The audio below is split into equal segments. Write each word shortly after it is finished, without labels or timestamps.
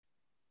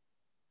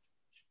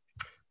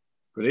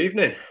Good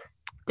evening.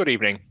 Good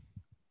evening.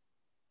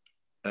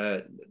 Uh,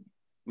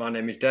 my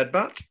name is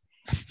Deadbat.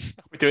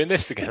 We're doing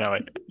this again, are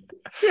we?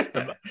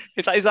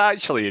 Yeah, Is that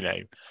actually your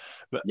name?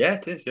 yeah,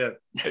 it is. Yeah,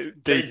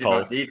 changed it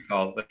by Deepol.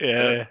 default.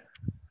 Yeah. Yeah.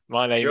 My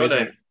What's name your isn't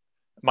name?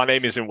 my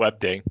name isn't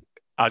Webding.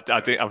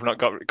 I've not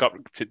got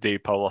to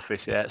Deepol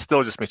office yet.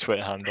 Still just my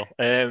Twitter handle.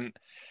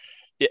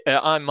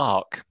 I'm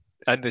Mark,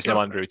 and there's no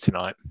Okay. Andrew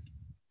tonight.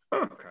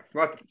 Okay.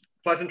 Well,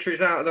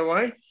 pleasantries out of the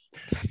way.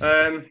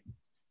 Um,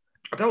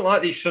 I don't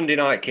like these Sunday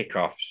night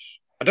kickoffs.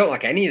 I don't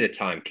like any of the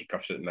time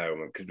kickoffs at the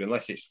moment because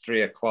unless it's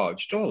 3 o'clock,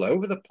 just all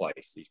over the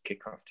place. These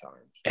kickoff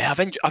times. Yeah,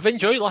 I've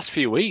enjoyed the last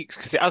few weeks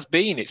because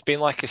it's been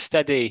like a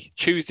steady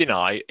Tuesday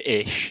night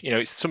ish.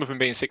 It's some of them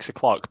being 6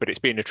 o'clock, but it's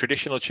been a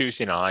traditional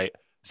Tuesday night,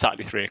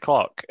 Saturday 3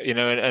 o'clock.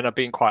 And I've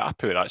been quite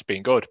happy with that. It's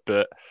been good,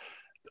 but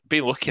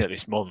been looking at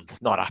this month,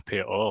 not happy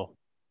at all.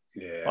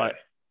 Yeah. Like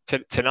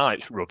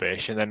tonight's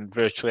rubbish, and then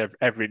virtually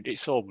every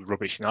it's all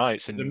rubbish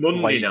nights The and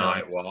Monday late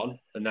night nights. one,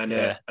 and then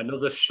Yeah,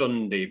 another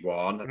Sunday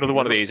one. I another think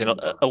one there's of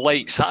these, and a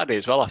late Saturday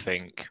as well, I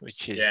think,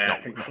 which is Yeah, not.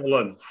 I think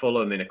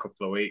Fulham in a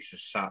couple of weeks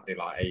is Saturday,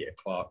 like 8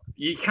 o'clock.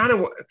 You kind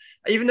of,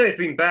 even though it's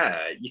been better,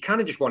 you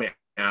kind of just want it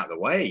out of the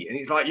way, and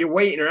it's like you're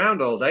waiting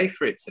around all day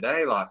for it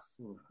today. Like,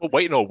 Well,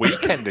 waiting all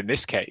weekend in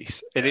this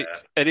case, and yeah,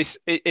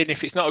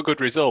 if it's not a good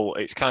result,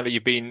 it's kind of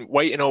you've been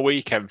waiting all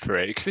weekend for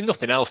it because there's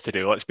nothing else to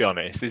do. Let's be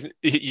honest.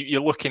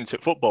 You're looking to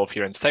football for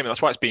your entertainment.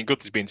 That's why it's been good.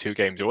 There's been 2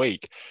 games a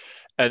week,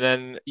 and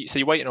then so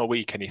you're waiting all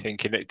week and you're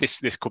thinking that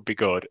this could be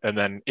good, and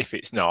then if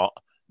it's not,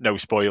 no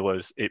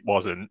spoilers, it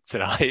wasn't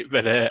tonight,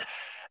 but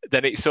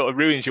then it sort of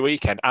ruins your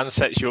weekend and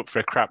sets you up for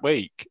a crap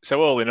week.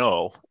 So all in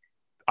all,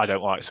 I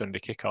don't like Sunday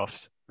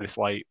kickoffs this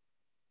late.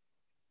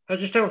 I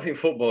just don't think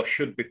football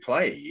should be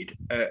played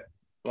at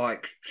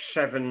like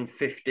 7:50,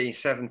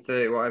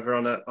 7:30, whatever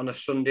on a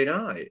Sunday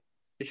night.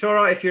 It's all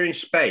right if you're in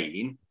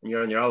Spain and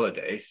you're on your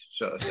holidays,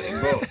 sort of thing,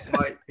 but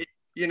like.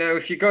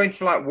 If you're going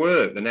to like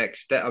work the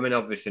next day, I mean,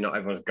 obviously not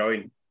everyone's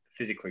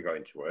physically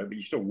going to work, but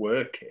you're still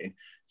working.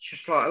 It's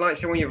just like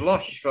say when you've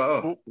lost, you're just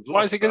like, oh, we've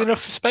Why is lost it good that.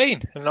 enough for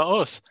Spain and not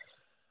us?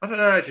 I don't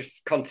know. It's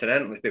just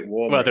continental. It's a bit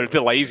Well, warmer they're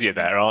over lazier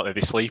there. there, aren't they?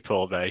 They sleep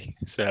all day.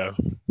 So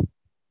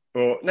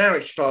But now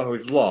it's just like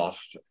we've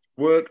lost.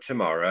 Work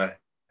tomorrow.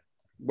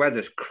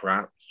 Weather's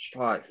crap. Just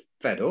like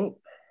fed up.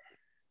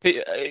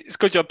 it's a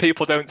good job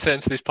people don't turn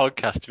to this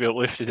podcast to be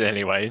uplifted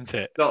anyway, isn't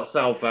it? Not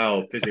self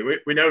help, is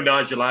it? We know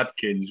Nigel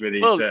Adkins with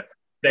his Well,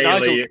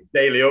 Nigel,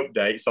 daily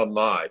updates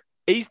online.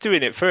 he's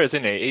doing it for us,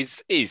 isn't he?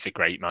 He's a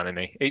great man,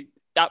 isn't he?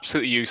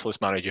 Absolutely useless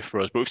manager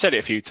for us, but we've said it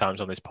a few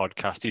times on this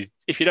podcast.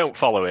 If you don't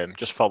follow him,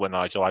 just follow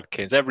Nigel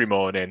Adkins every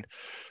morning,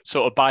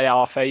 sort of by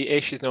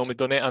 8:30ish. He's normally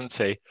done it, and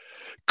say,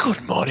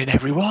 "Good morning,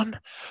 everyone.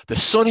 The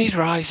sun is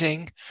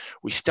rising.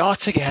 We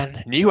start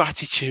again. New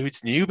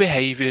attitudes, new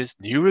behaviours,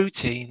 new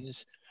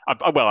routines."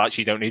 Well,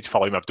 actually, you don't need to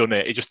follow him. I've done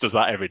it. He just does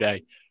that every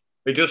day.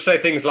 He does say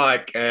things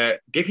like,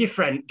 give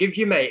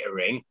your mate a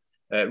ring.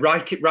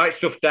 Write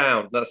stuff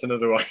down. That's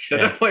another one. So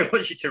Yeah. definitely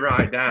wants you to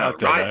write down.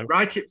 Know.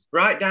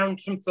 Write down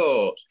some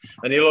thoughts.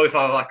 And he'll always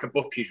have like a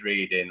book he's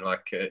reading,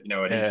 like an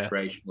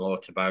inspirational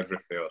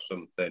autobiography or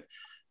something.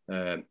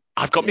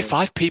 I've got me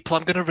 5 people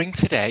I'm going to ring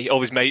today.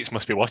 All his mates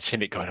must be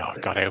watching it, going, "Oh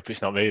God, I hope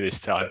it's not me this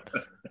time."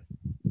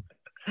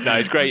 No,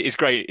 it's great. It's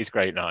great. It's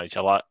great,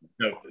 Nigel.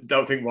 No,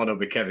 don't think one will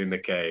be Kevin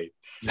McKay.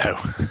 No,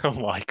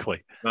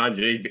 unlikely. Mind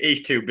you,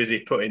 he's too busy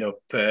putting up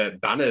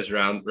banners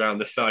around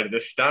the side of the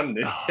stand,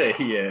 isn't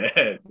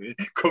he?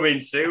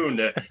 Coming soon,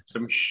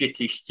 some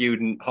shitty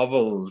student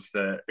hovels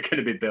are going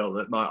to be built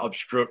that might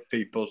obstruct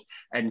people's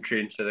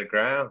entry into the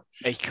ground.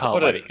 He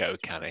can't let it go,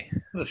 can he?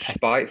 What a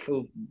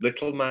spiteful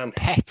little man.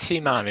 Petty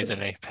man, isn't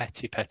he?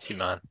 Petty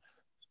man.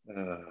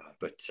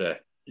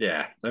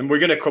 Yeah, and we're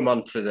going to come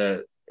on to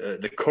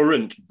the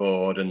current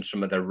board and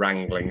some of the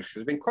wranglings.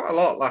 There's been quite a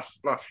lot last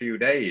few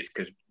days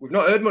because we've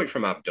not heard much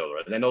from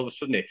Abdullah. And then all of a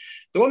sudden,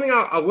 the one thing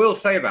I will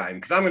say about him,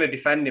 because I'm going to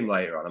defend him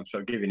later on, I'm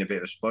sort of giving a bit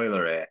of a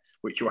spoiler here,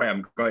 which way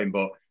I'm going.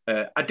 But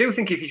I do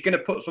think if he's going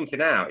to put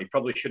something out, he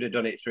probably should have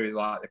done it through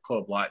like the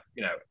club, like,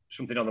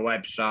 something on the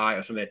website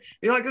or something.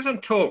 He like goes on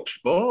Talk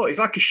Sport. He's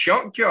like a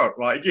shock jock.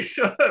 Like, just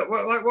like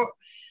what?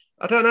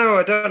 I don't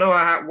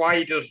know why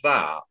he does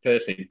that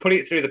personally. Put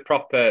it through the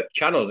proper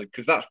channels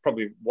because that's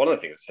probably one of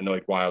the things that's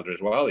annoyed Wilder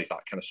as well. He's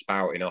like kind of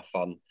spouting off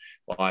on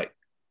like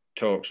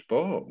Talk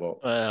Sport.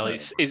 But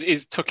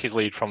he's took his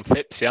lead from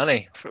Phipps, hasn't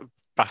he?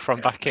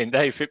 Back in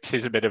day, Phipps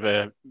is a bit of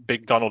a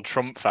big Donald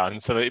Trump fan,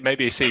 so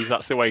maybe he sees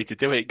that's the way to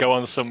do it. Go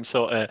on some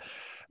sort of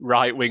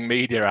right-wing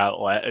media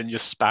outlet and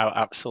just spout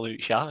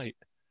absolute shite.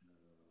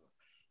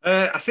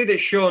 I see that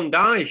Sean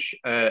Dyche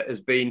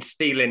has been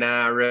stealing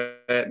our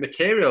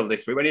material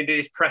this week when he did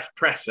his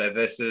presser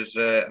versus,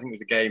 I think it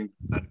was a game,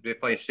 they're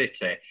playing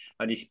City,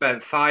 and he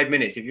spent 5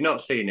 minutes. If you've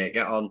not seen it,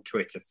 get on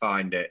Twitter,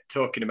 find it,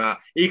 talking about,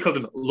 he called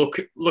them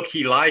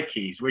lucky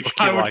likeys, which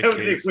I don't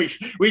think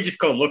we just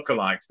call them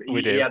lookalikes, but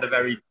he had a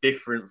very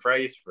different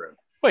phrase for them.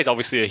 Well, he's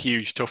obviously a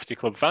huge Tufty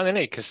Club fan, isn't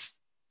he?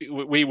 Because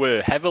we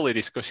were heavily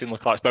discussing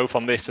lookalikes both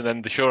on this and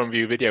then the Shore and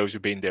View videos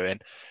we've been doing.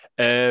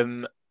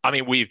 I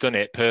mean, we've done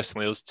it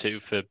personally, us two,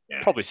 for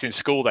probably since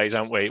school days,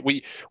 haven't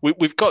we?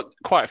 We've got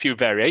quite a few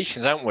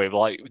variations, haven't we?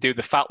 Like we do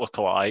the fat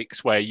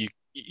lookalikes, where you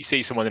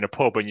see someone in a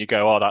pub and you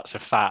go, "Oh, that's a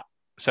fat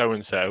so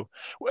and so."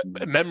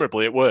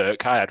 Memorably at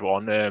work, I had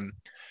one.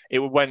 It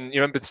was when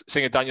you remember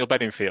singer Daniel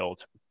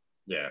Bedingfield.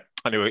 Yeah.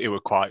 And it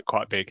was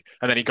quite big.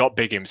 And then he got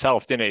big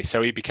himself, didn't he?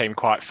 So he became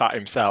quite fat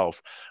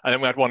himself. And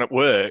then we had one at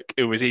work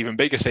who was even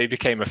bigger. So he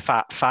became a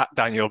fat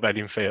Daniel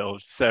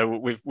Bedingfield. So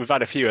we've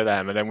had a few of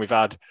them. And then we've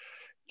had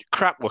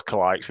crap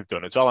lookalikes we've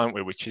done as well, haven't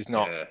we? Which is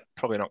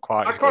probably not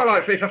quite. I quite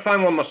like if I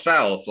find one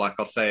myself, like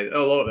I'll say,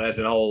 oh look, there's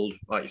an old,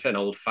 like you said, an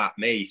old fat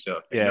me sort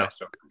of thing. Yeah, that's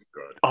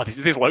good. Oh,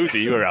 there's loads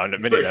of you around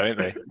at the minute, don't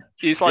they?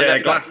 It's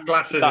like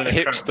glasses that and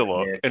hipster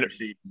look, and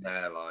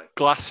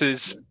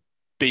glasses,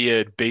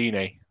 beard,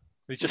 beanie.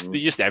 They're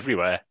just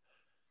everywhere.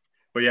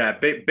 But yeah,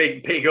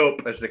 big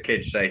up, as the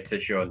kids say, to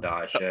Sean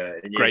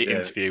Dyche. Great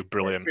interview,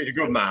 brilliant. He's a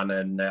good man,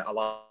 and I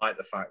like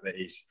the fact that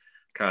he's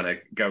kind of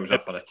goes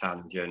off on a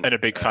tangent. And a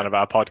big fan of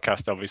our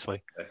podcast,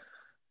 obviously.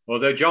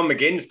 Although John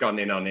McGinn's gone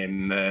in on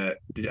him. Have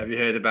you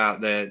heard about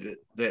they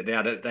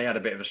had a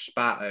bit of a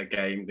spat at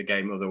the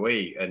game of the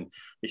week, and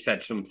he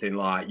said something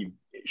like, "You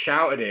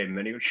shouted him,"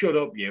 and he would, "Shut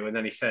up, you." And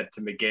then he said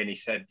to McGinn, he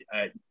said,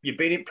 "You've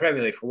been in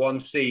Premier League for one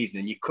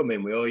season, and you come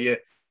in with all your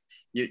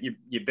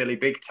Billy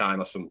Big Time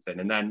or something."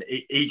 And then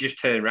he just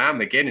turned around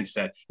McGinn and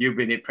said, "You've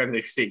been in Premier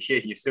League for 6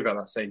 years and you've still got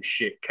that same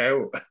shit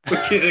coat,"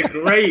 which is a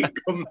great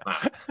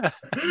comeback.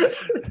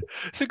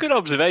 It's a good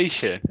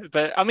observation.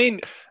 But I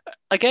mean,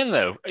 again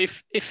though,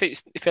 if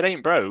it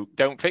ain't broke,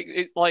 don't fix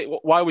it. Like,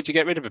 why would you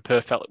get rid of a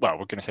we're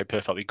going to say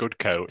perfectly good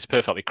coat? It's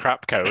perfectly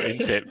crap coat,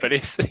 isn't it? But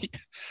it's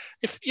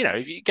if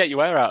you get your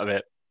wear out of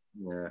it.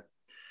 Yeah.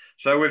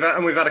 So we've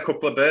had a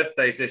couple of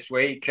birthdays this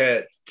week.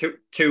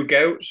 Two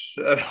goats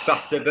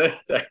after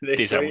birthday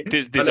this week.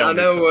 I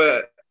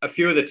know a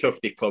few of the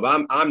Tufty Club.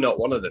 I'm not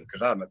one of them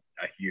because I'm a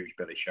huge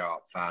Billy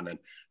Sharp fan, and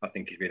I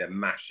think he's been a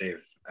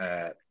massive,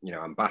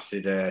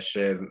 ambassador,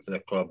 servant for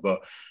the club.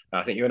 But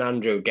I think you and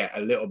Andrew get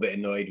a little bit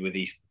annoyed with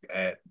these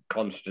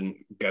constant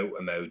goat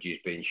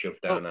emojis being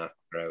shoved down our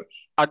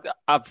throats.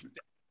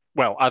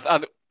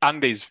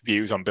 Andy's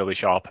views on Billy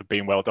Sharp have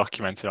been well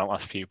documented on the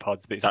last few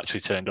pods that he's actually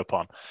turned up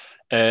on.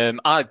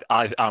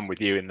 I'm with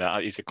you in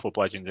that he's a club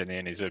legend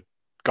and he's a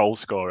goal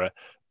scorer.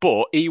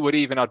 But he would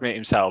even admit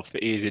himself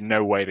that he is in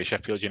no way the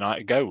Sheffield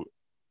United GOAT,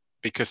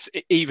 because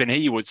even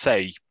he would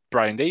say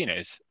Brian Deane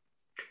is.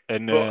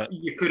 But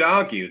you could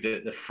argue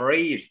that the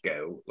phrase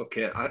 "go,"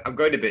 I'm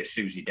going a bit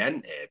Susie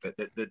Dent here, but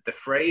the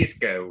phrase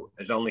 "go"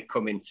 has only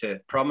come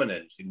into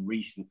prominence in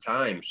recent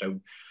times.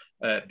 So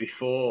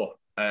before.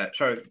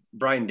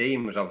 Brian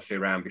Deane was obviously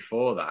around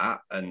before that,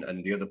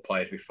 and the other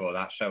players before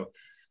that. So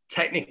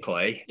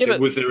technically,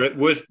 was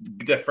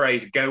the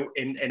phrase "go"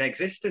 in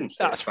existence?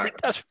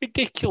 That's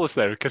ridiculous,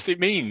 though, because it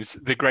means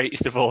the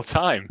greatest of all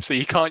time. So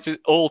you can't just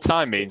all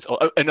time means,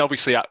 and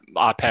obviously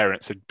our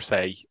parents would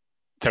say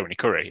Tony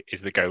Curry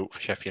is the GOAT for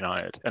Sheffield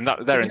United, and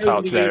that they're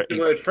entitled to their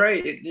word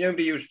phrase.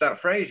 Nobody used that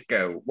phrase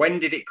 "go." When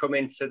did it come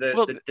into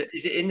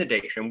is it in the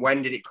dictionary?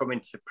 When did it come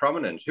into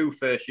prominence? Who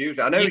first used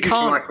it? I know it was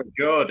Michael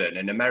Jordan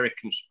in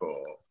American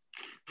sport.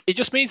 It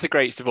just means the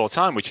greatest of all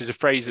time, which is a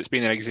phrase that's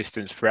been in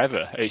existence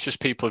forever. It's just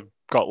people have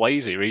got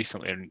lazy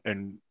recently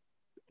and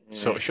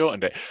sort of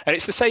shortened it. And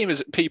it's the same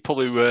as people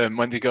who,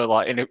 when they go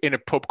like in a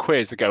pub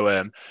quiz, they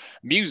go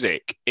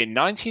music in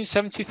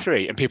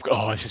 1973, and people go,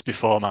 "Oh, this is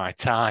before my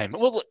time."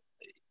 Well.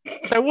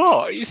 So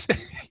what?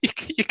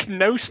 You can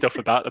know stuff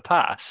about the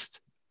past.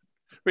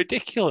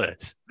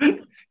 Ridiculous.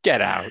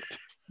 Get out.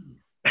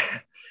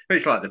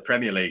 It's like the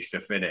Premier League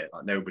stuff, innit?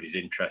 Like nobody's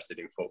interested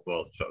in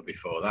football sort of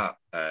before that,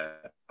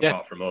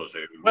 apart from us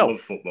who love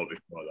football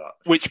before that.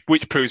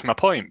 Which proves my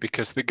point,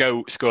 because the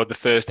GOAT scored the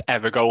first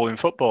ever goal in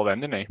football then,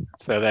 didn't he?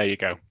 So there you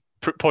go.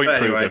 Point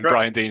proven.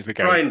 Brian Deane's the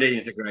GOAT. Brian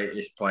Deane's the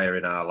greatest player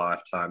in our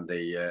lifetime.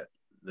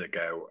 The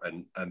GOAT,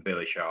 and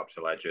Billy Sharp's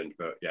a legend.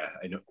 But yeah,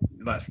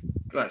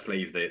 let's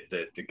leave the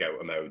GOAT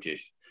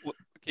emojis.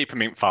 Keep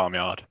him in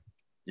farmyard.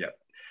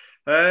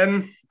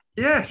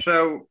 Yeah.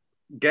 So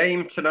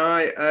game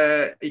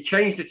tonight. He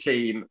changed the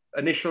team.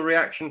 Initial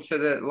reaction to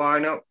the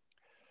lineup.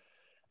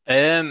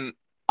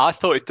 I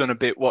thought he'd done a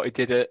bit what he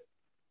did at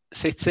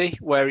City,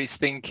 where he's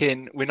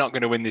thinking we're not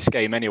going to win this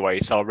game anyway,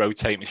 so I'll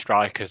rotate my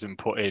strikers and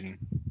put in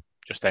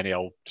just any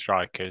old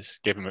strikers.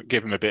 Give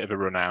him a bit of a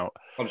run out.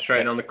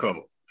 Concentrating on the cup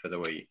for the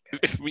week.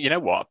 If you know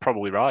what,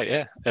 probably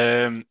right,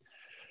 yeah.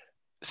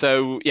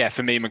 So yeah,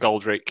 for me,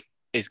 McGoldrick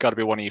has got to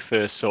be one of your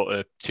first sort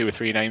of 2 or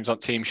 3 names on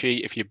team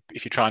sheet if you're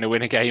trying to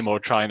win a game or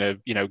trying to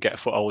get a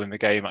foothold in the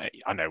game.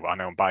 I know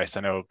I'm biased.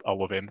 I know I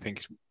love him. I think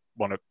he's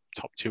one of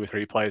top 2 or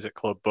 3 players at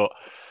club. But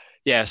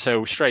yeah,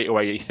 so straight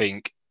away you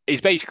think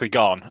he's basically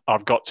gone.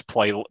 I've got to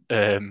play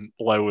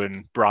Lowe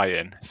and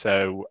Brian.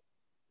 So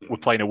we're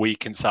playing a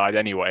weakened side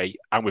anyway,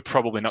 and we're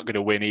probably not going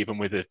to win even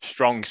with a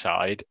strong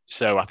side.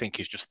 So I think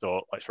he's just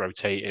thought, let's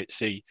rotate it,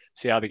 see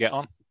how they get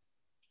on.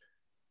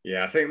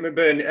 Yeah, I think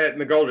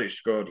McGoldrick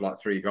scored like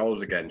 3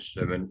 goals against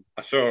them, and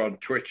I saw on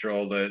Twitter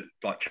all the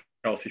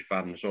Chelsea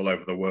fans all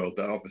over the world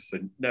that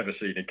obviously never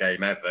seen a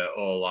game ever,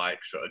 or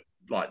like sort of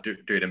like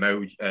doing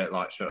emoji,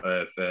 like sort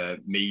of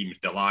memes,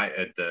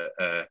 delighted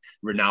that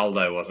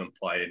Ronaldo wasn't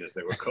playing, as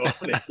they were calling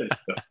it and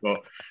stuff.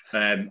 But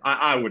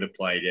I would have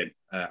played him.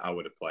 I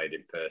would have played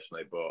him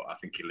personally, but I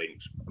think he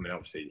links. I mean,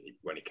 obviously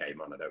when he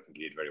came on, I don't think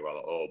he did very well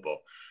at all. But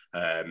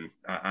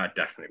I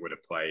definitely would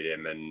have played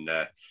him, and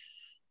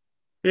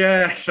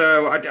yeah,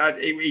 so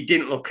he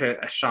didn't look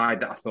at a side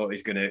that I thought he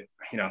was going to,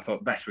 I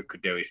thought best we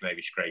could do is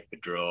maybe scrape a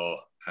draw.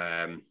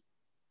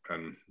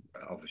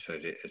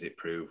 Obviously, as it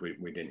proved,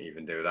 we didn't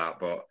even do that.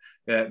 But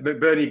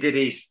Bernie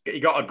he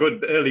got a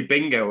good early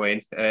bingo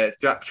in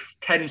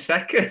 10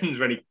 seconds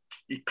when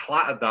he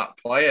clattered that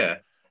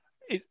player.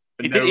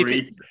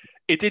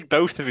 He did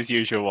both of his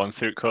usual ones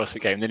through the course of the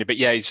game, didn't he? But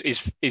yeah,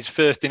 his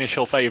first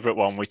initial favourite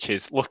one, which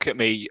is look at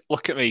me,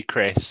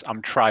 Chris,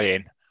 I'm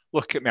trying.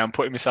 Look at me, I'm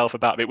putting myself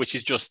about a bit, which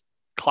is just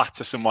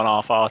clatter someone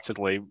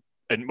half-heartedly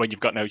and when you've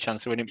got no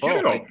chance of winning ball.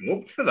 He got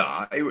booked for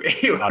that. It was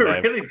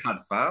a really bad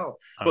foul.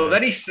 But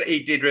then he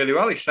did really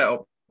well. He set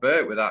up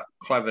Burt with that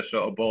clever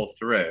sort of ball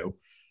through.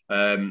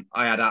 I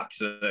had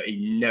absolutely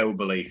no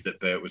belief that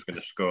Burt was going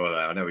to score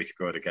there. I know he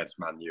scored against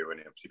Man U and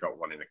he obviously got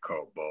one in the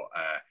cup, but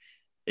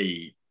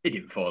he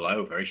didn't fall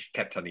over. He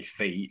kept on his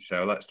feet.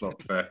 So let's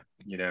look for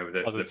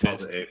the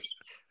positives.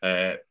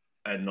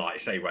 And like I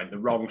say, he went the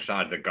wrong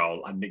side of the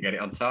goal and didn't get it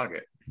on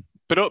target.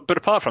 But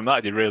apart from that,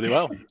 he did really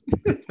well.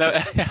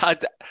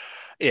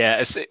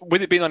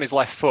 With it being on his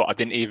left foot, I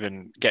didn't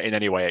even get in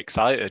any way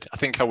excited. I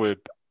think I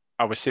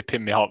was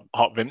sipping my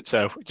hot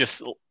Vimto,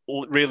 just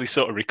really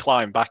sort of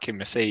reclined back in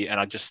my seat, and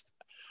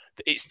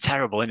it's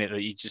terrible, isn't it,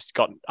 that you just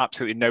got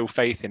absolutely no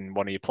faith in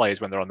one of your players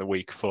when they're on the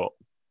weak foot.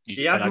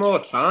 He had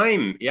more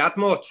time. He had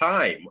more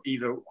time,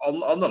 either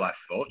on the left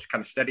foot to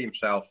kind of steady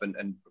himself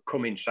and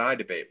come inside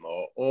a bit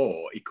more,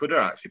 or he could have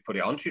actually put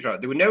it onto his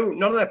right. There were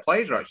none of their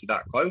players were actually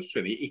that close to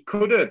him. He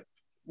could have.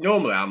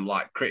 Normally, I'm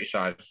like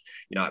criticise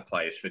United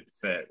players for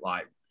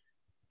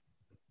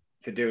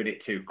doing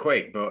it too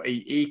quick, but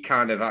he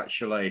kind of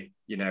actually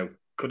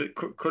could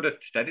have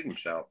steadied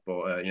himself.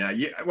 But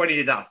when he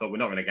did that, I thought we're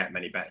not going to get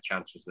many better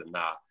chances than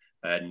that,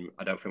 and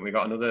I don't think we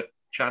got another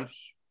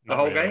chance. The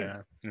whole game,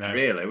 no.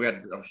 Really, we had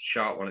a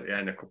sharp one at the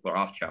end, a couple of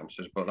half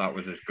chances, but that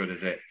was as good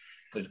as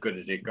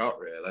it got,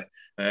 really.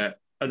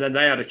 And then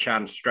they had a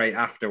chance straight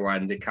after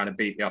when they kind of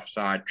beat the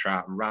offside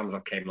trap, and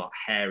Ramsdale came like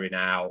herring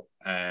out,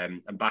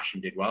 and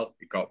Basham did well.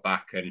 He got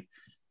back and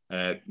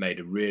made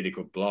a really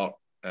good block.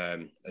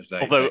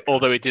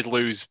 Although he did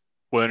lose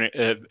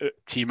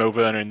Timo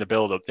Werner in the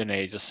build-up, didn't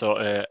he? He just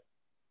sort of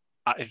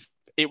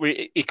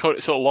he sort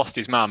of lost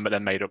his man, but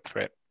then made up for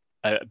it.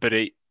 But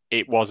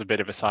it was a bit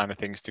of a sign of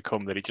things to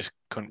come that he just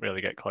couldn't really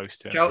get close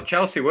to.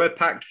 Chelsea were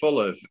packed full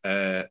of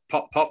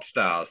pop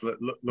stars.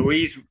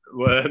 Louise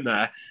weren't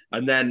there.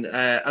 And then,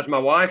 as my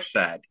wife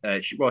said,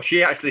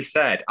 she actually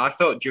said, I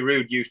thought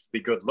Giroud used to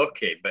be good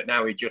looking, but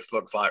now he just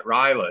looks like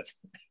Ryland.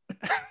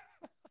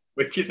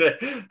 Which is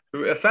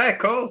a fair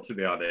call, to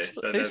be honest.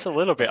 It's a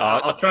little bit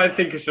hard. I'll try and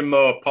think of some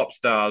more pop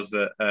stars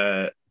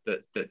that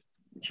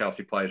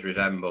Chelsea players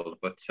resembled,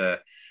 but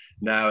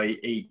no,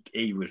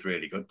 he was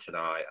really good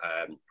tonight.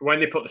 When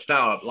they put the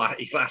start up, like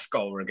his last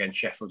goal were against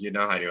Sheffield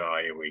United.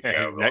 Here we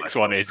go. Next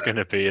one is going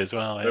to be as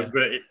well. Yeah.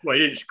 He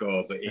didn't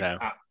score, but he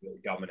absolutely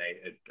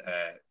dominated.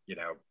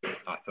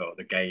 I thought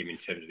the game in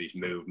terms of his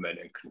movement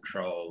and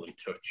control and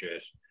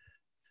touches.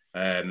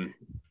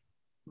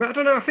 But I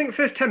don't know. I think the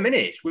first 10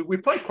 minutes we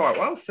played quite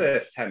well.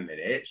 First 10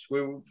 minutes,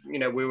 we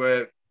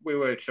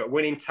were sort of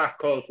winning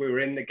tackles. We were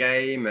in the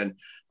game, and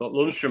thought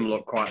Lundstram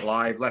looked quite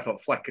lively. I thought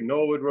Fleck and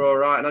Norwood were all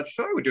right, and I just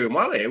thought we were doing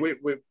well here.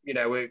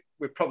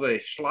 We're probably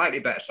slightly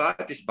better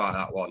side despite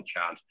that one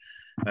chance.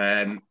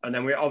 And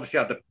then we obviously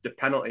had the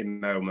penalty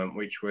moment,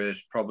 which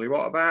was probably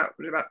about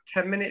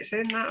 10 minutes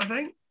in that, I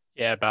think.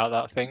 Yeah, about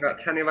that thing. About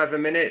 10,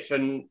 11 minutes,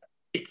 and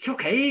it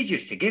took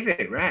ages to give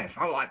it, ref.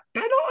 I was like,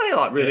 penalty,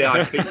 like really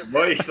high pitched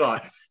voice,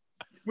 like,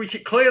 which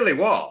it clearly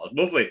was.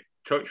 Lovely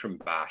touch from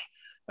Bash.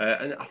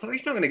 And I thought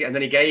he's not going to get, and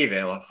then he gave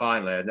it like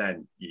finally, and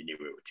then you knew it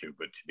was too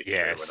good to be true.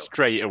 Yeah,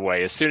 straight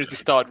away. As soon as they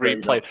started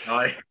replaying,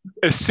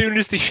 as soon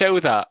as they show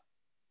that,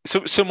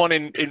 someone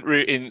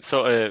in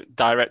sort of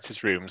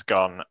directors' rooms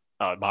gone,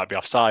 oh, it might be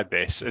offside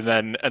this, and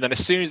then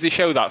as soon as they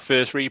show that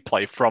first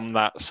replay from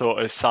that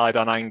sort of side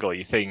on angle,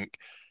 you think,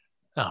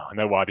 oh, I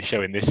know why they're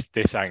showing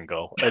this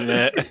angle,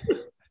 and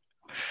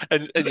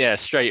and yeah,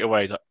 straight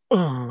away he's like,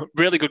 oh.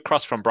 Really good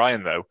cross from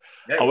Brian though.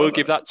 Yeah, I will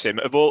give that to him.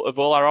 Of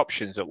all our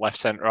options at left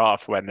centre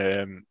half,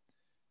 when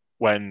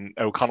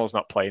O'Connell's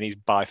not playing, he's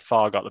by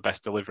far got the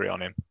best delivery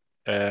on him.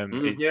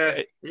 He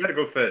had a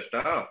good first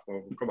half.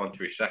 We'll come on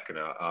to his second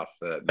half.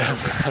 He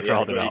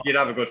did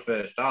have a good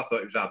first half. I thought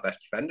he was our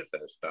best defender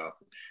first half.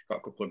 Got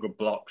a couple of good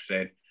blocks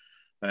in.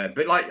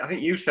 But like I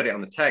think you said it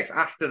on the text,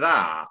 after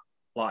that,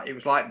 like it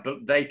was like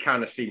they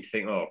kind of seemed to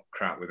think, oh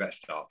crap, we better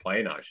start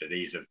playing. Actually,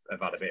 these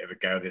have had a bit of a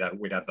go.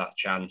 We'd had that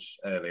chance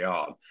early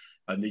on,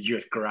 and they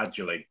just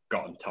gradually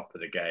got on top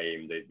of the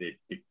game. They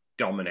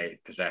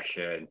dominated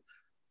possession.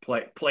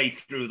 play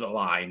through the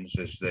lines,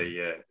 as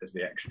the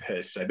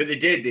experts say. But they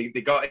did.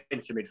 They got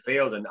into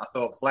midfield, and I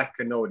thought Fleck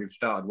and Norwood, who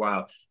started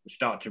well,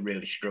 started to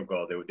really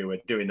struggle. They were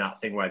doing that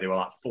thing where they were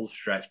like full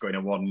stretch, going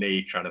on one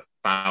knee, trying to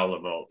foul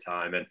them all the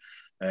time.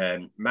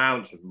 And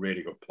Mount's a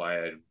really good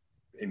player,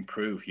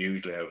 improved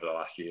hugely over the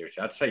last year.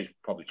 So I'd say he's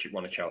probably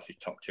one of Chelsea's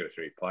top 2 or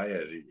 3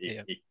 players.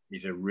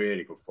 He's a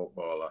really good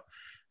footballer.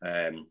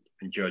 And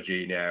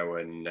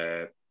Jorginho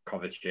and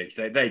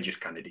Kovacic, they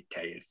just kind of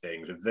dictated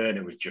things. And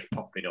Werner was just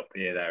popping up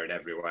here, there, and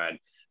everywhere. And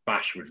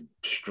Bash was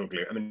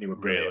struggling. I mean, he was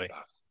brilliant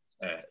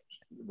at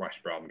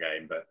West Brom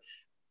game, but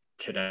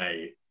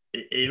today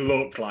it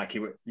looked like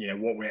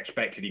what we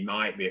expected he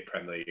might be at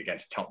Premier League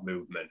against top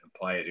movement and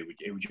players.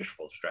 It was just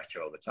full stretch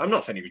all the time. I'm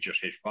not saying it was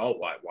just his fault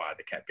why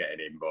they kept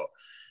getting in, but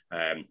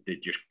they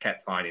just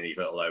kept finding these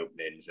little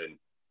openings. And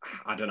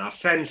I don't know, I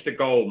sensed a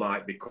goal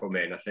might be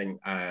coming. I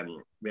think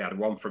we had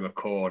one from a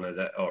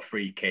corner or a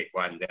free kick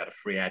when they had a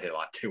free header,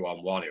 like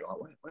 2-on-1. It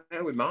was like,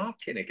 where are we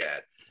marking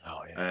again?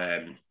 Oh,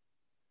 yeah.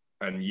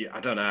 I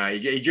don't know.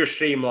 It just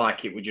seemed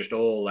like it was just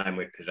all them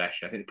with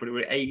possession. I think they put it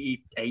with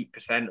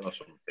 88% or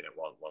something at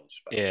one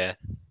spot. Yeah.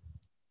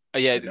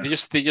 Yeah,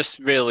 they just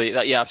really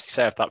I have to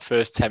say after that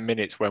first 10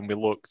 minutes when we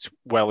looked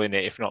well in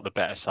it, if not the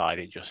better side,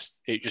 it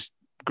just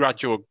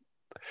gradual.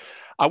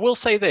 I will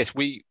say this: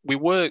 we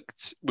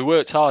worked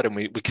hard and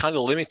we kind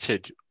of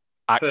limited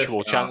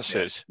actual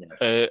chances,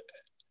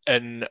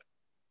 and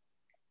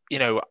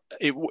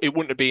it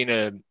wouldn't have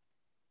been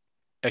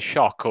a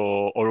shock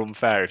or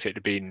unfair if it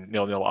had been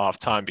 0-0 at half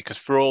time, because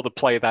for all the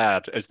play they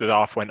had as the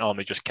half went on,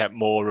 they just kept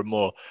more and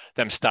more.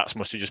 Them stats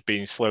must have just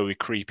been slowly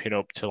creeping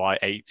up to like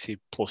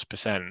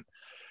 80+%.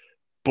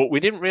 But we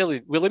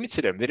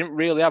limited them. They didn't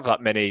really have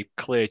that many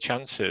clear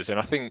chances. And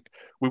I think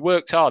we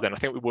worked hard and I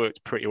think we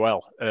worked pretty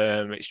well.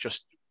 It's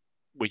just,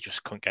 we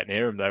just couldn't get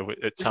near them though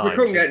at times. We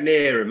couldn't get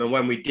near them, and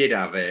when we did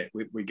have it,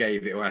 we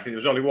gave it away. I think there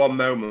was only one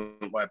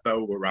moment where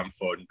Bogle ran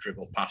forward and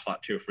dribbled past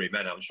like 2 or 3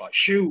 men. I was like,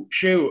 shoot,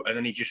 and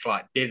then he just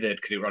like dithered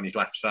because he was on his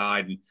left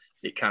side, and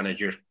it kind of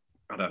just,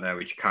 I don't know,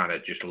 he kind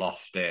of just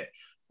lost it.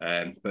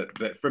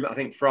 But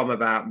from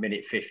about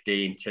minute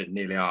 15 to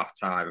nearly half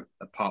time,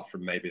 apart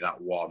from maybe that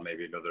one,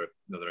 maybe another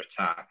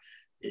attack,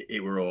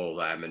 it were all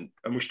them,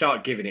 and we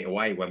started giving it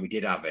away when we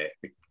did have it.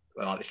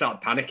 Like they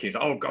started panicking. It's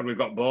like, oh God, we've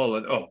got ball,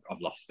 and I've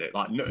lost it.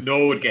 Like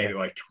Norwood gave it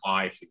away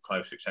twice in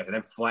close succession, and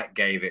then Fleck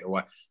gave it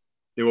away.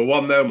 There was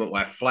one moment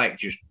where Fleck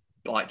just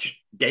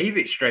gave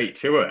it straight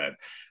to him,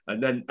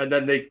 and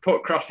then they put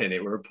a cross in.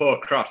 It were a poor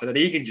cross, and then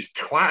Egan just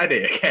twatted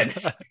it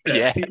against.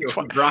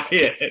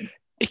 Brian.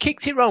 He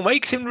kicked it wrong way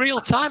because in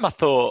real time I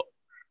thought,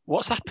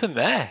 what's happened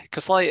there?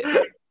 Because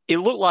it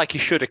looked like he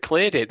should have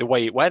cleared it the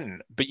way it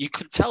went, but you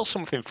could tell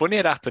something funny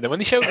had happened. And when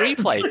they showed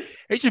replay,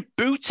 he just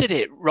booted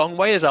it wrong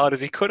way as hard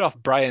as he could off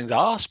Brian's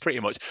arse, pretty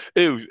much.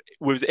 Who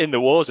was in the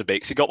wars a bit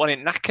because he got one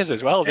in knackers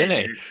as well,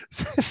 didn't he?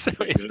 So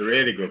it's a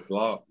really good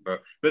block.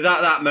 But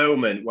that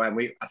moment when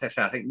I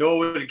think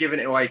Norwood had given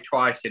it away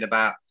twice in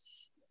about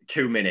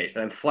 2 minutes,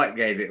 and then Fleck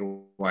gave it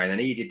away, and then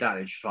he did that.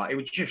 And it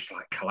was just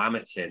like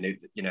calamity. And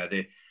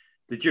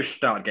they just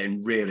started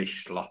getting really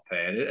sloppy.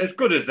 And as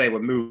good as they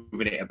were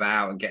moving it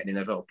about and getting in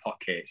their little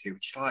pockets, it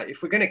was just like,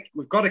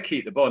 we've got to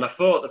keep the ball. And I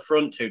thought the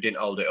front two didn't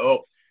hold it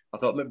up. I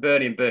thought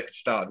McBurney and Burke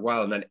started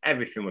well, and then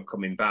everything were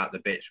coming back, the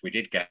bits we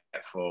did get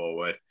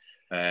forward.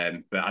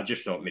 But I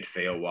just thought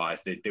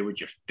midfield-wise, they were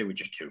just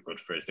too good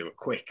for us. They were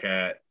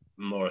quicker,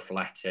 more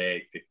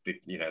athletic.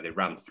 They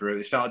ran through.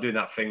 They started doing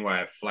that thing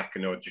where Fleck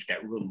and would just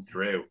get run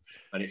through,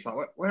 and it's like,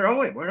 where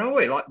are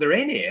we? Like, they're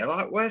in here.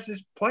 Like, where's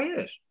his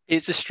players?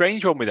 It's a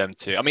strange one with them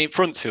two. I mean,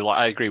 front two, like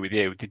I agree with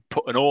you, they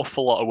put an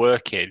awful lot of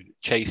work in,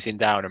 chasing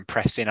down and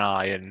pressing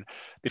high, and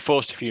they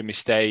forced a few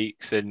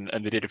mistakes and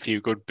they did a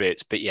few good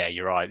bits. But yeah,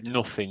 you're right,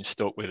 nothing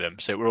stuck with them.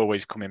 So we're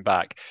always coming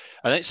back.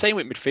 And then same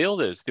with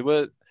midfielders.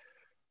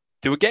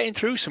 They were getting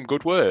through some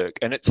good work,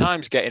 and at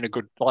times getting a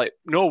good, like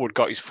Norwood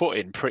got his foot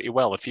in pretty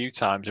well a few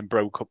times and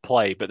broke up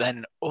play, but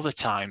then other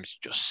times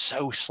just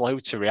so slow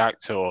to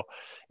react. Or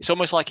it's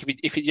almost like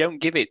if you don't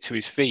give it to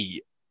his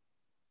feet,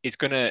 he's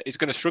gonna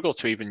struggle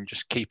to even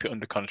just keep it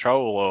under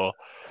control, or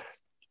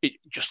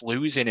just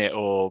losing it,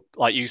 or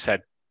like you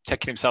said,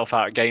 taking himself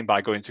out of game by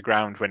going to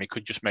ground when he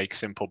could just make a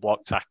simple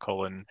block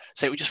tackle. And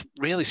so it was just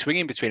really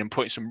swinging between and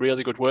putting some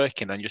really good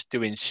work in and just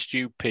doing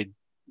stupid,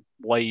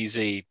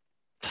 lazy,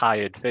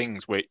 tired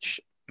things, which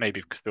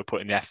maybe because they were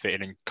putting the effort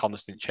in and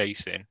constant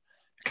chasing,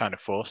 kind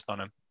of forced on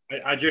him.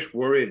 I just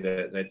worry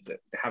that they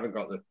haven't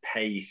got the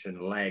pace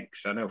and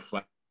legs. I know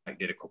Fleck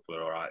did a couple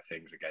of all right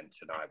things again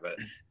tonight, but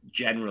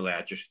generally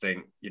I just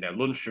think,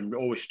 Lundstram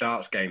always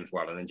starts games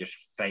well and then just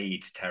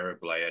fades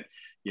terribly. And,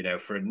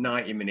 for a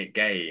 90-minute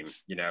game,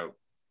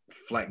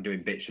 Fleck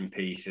doing bits and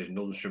pieces,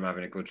 Lundstram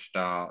having a good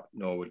start,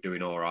 Norwood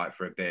doing all right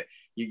for a bit.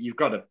 You've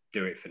got to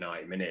do it for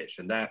 90 minutes.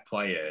 And they're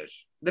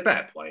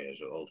better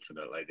players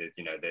ultimately.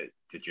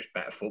 They're just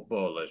better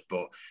footballers.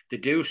 But they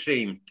do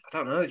seem, I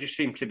don't know, they just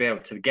seem to be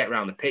able to get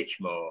around the pitch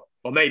more.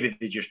 Or maybe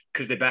they just,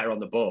 because they're better on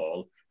the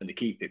ball and they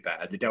keep it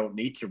better, they don't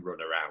need to run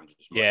around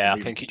as much. Yeah, I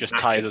think it just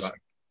tires us.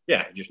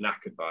 Yeah, just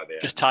knackered by the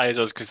end. Just tires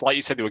us because, like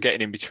you said, they were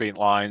getting in between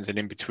lines and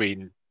in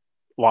between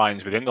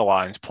lines within the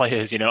lines,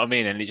 players, you know what I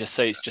mean? And you just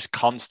say it's just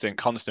constant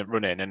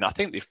running. And I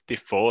think they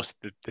forced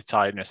the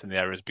tiredness and the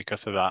errors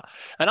because of that.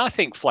 And I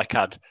think Fleck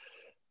had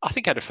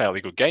a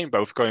fairly good game,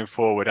 both going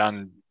forward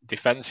and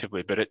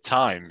defensively. But at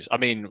times, I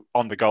mean,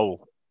 on the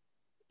goal,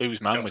 whose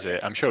man was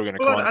it? I'm sure we're going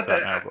to come on to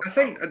that now. But... I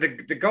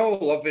think the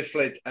goal,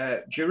 obviously,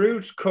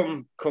 Giroud's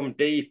come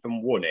deep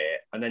and won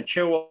it, and then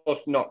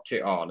Chilwell's knocked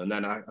it on, and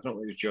then I don't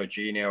know if it was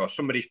Jorginho or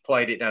somebody's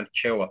played it down to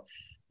Chilwell.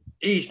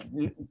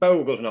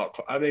 Bogle's not.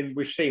 I mean,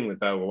 we've seen with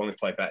Bogle when we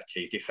play better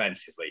teams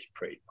defensively, he's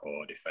pretty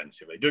poor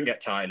defensively. He doesn't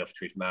get tight enough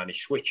to his man. He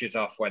switches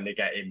off when they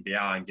get in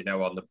behind,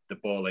 on the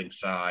ball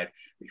inside,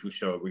 which we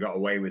saw. We got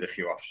away with a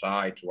few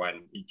offsides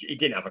when he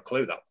didn't have a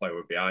clue that player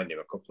was behind him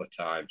a couple of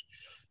times.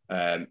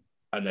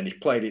 And then he's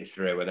played it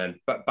through, and then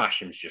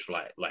Basham's just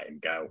let him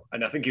go.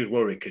 And I think he was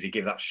worried because he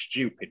gave that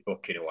stupid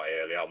booking away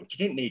early on, which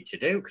he didn't need to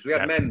do because we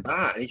had men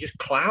back, and he just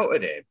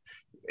clouted him.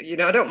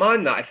 I don't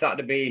mind that if that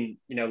had been,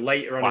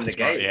 later on in the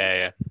game.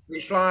 Yeah.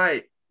 It's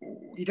like,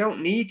 you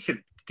don't need to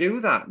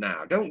do that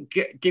now. Don't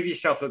give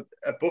yourself a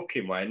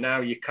booking where now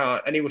you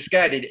can't. And he was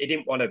scared. He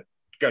didn't want to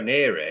go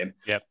near him,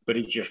 but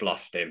he just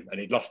lost him. And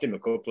he'd lost him a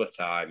couple of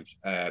times.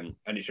 And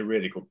it's a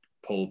really good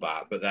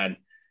pullback. But then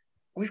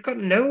we've got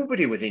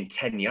nobody within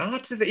 10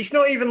 yards of it. It's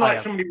not even like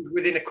somebody was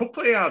within a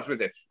couple of yards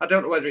with it. I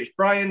don't know whether it's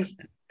Brian's.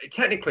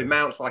 Technically,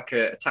 Mount's like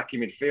an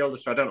attacking midfielder,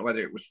 so I don't know whether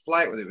it was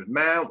Fleck, whether it was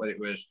Mount, whether it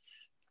was...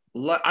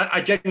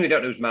 I genuinely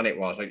don't know whose man it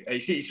was.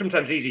 It's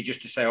sometimes easy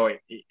just to say,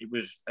 it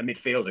was a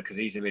midfielder because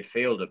he's a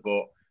midfielder,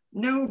 but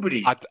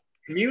nobody's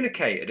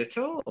communicated at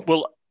all.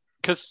 Well,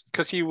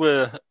 because you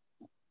were,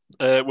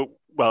 a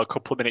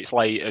couple of minutes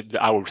late, and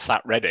I was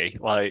sat ready,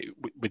 like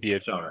with your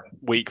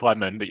weak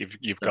lemon that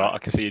you've got. I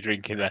can see you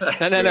drinking there.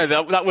 No,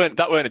 that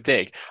weren't a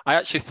dig. I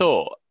actually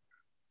thought,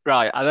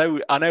 right,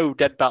 I know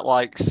Deadbat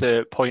likes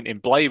pointing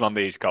blame on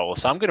these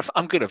goals, so I'm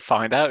gonna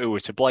find out who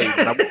was to blame.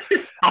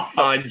 I'll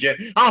find you.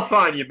 I'll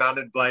find you, man,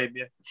 and blame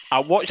you. I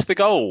watched the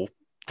goal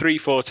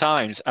 3-4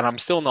 times, and I'm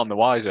still none the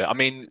wiser. I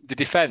mean, the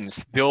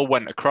defence, they all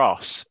went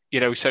across,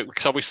 so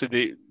because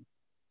obviously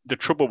the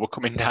trouble were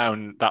coming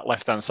down that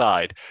left-hand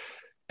side,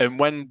 and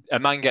when a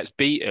man gets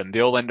beaten, they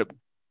all end up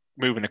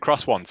moving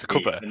across one to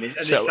cover. And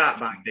they sat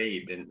back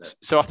deep, didn't they?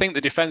 So I think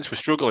the defence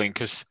was struggling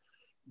because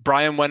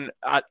Brian went,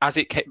 as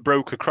it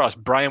broke across,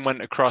 Brian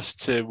went across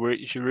to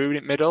Giroud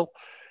in middle,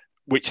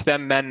 which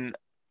then meant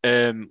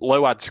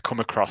Lowe had to come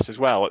across as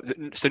well.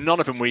 So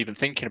none of them were even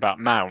thinking about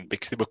Mount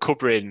because they were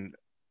covering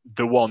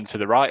the one to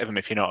the right of them,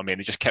 if you know what I mean.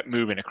 They just kept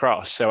moving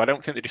across. So I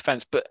don't think the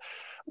defence... But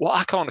what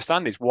I can't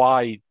understand is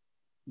why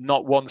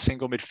not one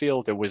single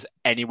midfielder was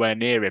anywhere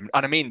near him.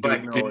 And I mean,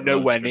 they're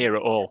nowhere near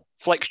at all.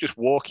 Fleck's just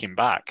walking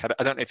back.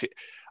 I don't know if it...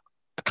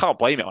 I can't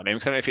blame it on him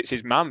because I don't know if it's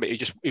his man, but he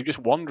was just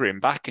wandering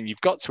back, and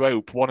you've got to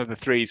hope one of the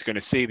three is going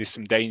to see there's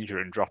some danger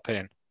and drop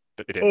in.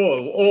 But they didn't.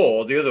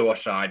 Or the other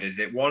side is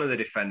that one of the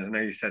defenders, I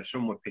know you said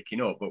some were picking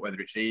up, but whether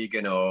it's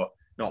Egan or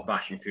not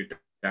bashing through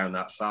down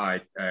that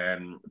side,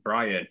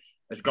 Brian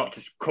has got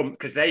to come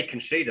because they can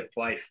see the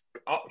play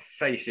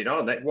facing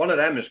on. One of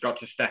them has got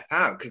to step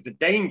out because the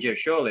danger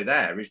surely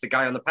there is the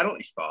guy on the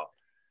penalty spot.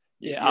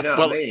 Yeah,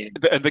 I mean?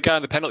 The guy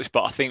on the penalty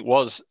spot, I think,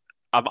 was...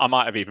 I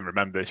might have even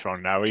remembered this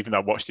wrong now, even though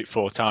I watched it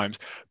 4 times.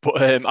 But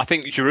I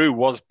think Giroud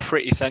was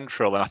pretty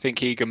central, and I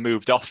think Egan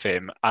moved off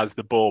him as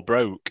the ball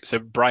broke. So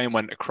Brian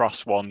went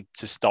across one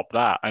to stop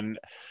that. And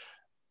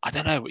I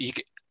don't know,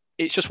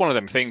 it's just one of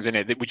them things, isn't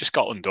it? That we just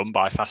got undone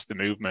by faster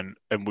movement,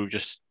 and we were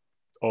just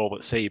all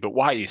at sea. But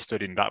why he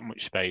stood in that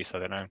much space, I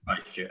don't know.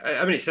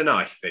 I mean, it's a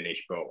nice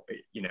finish, but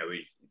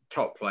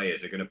top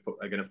players are going to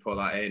put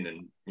that in,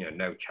 and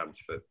no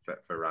chance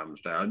for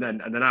Ramsdale. And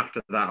then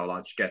after that,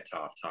 I'll just get to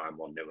half time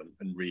 1-0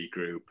 and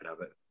regroup and have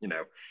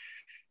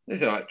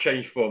it.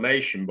 Change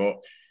formation.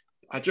 But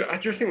I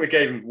just think we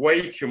gave him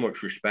way too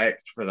much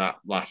respect for that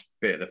last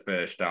bit of the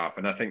first half,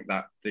 and I think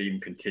that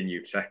theme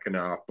continued second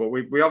half. But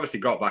we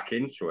obviously got back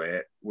into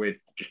it with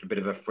just a bit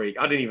of a freak.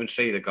 I didn't even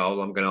see the goal.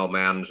 I'm going to hold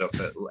my hands up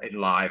in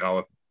live. I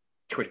was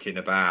twitting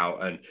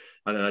about, and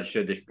then I just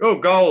heard this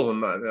goal, and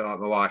my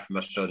wife and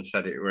my son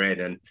said it were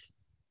in,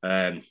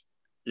 and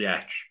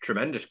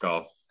tremendous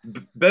goal.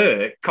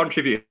 Burke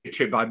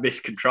contributed by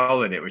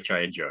miscontrolling it, which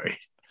I enjoyed.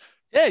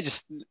 Yeah,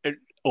 just an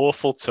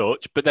awful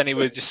touch, but then he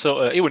was just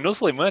he was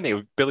nuzzling, weren't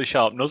he? Billy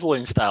Sharp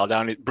nuzzling style,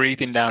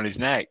 breathing down his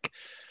neck,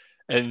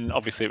 and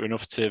obviously it was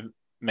enough to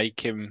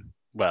make him,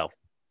 a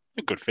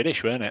good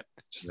finish, weren't it?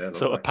 Just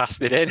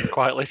passed it in,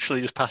 quite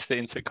literally just passed it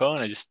into the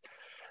corner. Just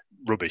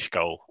rubbish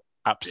goal.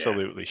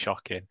 Absolutely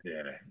shocking.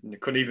 Yeah, you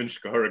couldn't even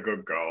score a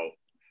good goal.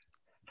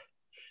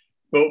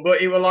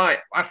 But it was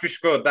like, after he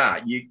scored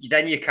that,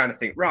 you kind of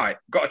think, right,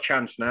 got a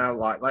chance now.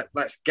 Like,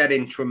 let's get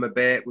into him a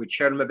bit. We'd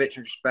show him a bit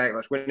of respect.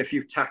 Let's win a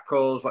few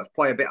tackles. Let's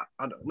play a bit,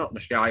 not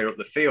necessarily higher up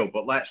the field,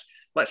 but let's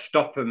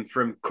stop them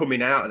from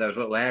coming out of those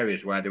little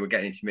areas where they were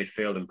getting into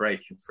midfield and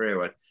breaking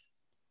through. And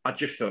I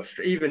just thought,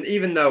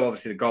 even though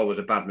obviously the goal was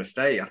a bad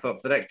mistake, I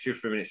thought for the next 2 or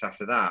 3 minutes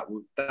after that,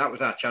 that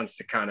was our chance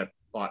to kind of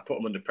like put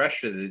them under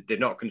pressure. They'd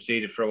not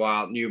conceded for a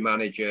while. New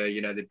manager,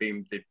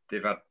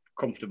 they've had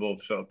comfortable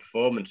sort of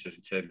performances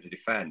in terms of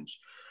defence.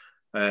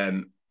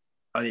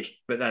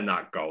 But then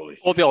that goal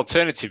is. Or the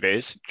alternative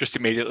is just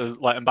immediately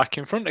let them back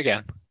in front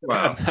again.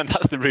 Wow. And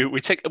that's the route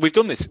we take. We've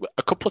done this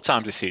a couple of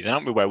times this season,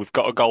 haven't we? Where we've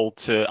got a goal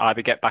to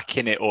either get back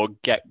in it or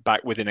get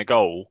back within a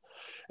goal,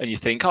 and you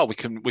think, oh, we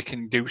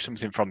can do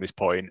something from this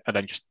point, and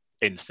then just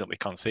instantly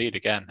concede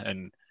again,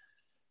 and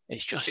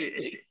it's just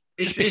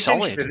it's be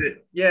solid.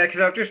 Yeah, because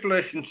I've just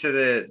listened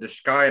to the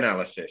Sky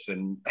analysis,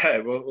 and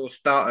we'll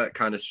start at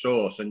kind of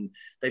source, and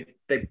they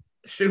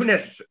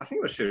Souness, I think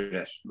it was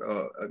Souness,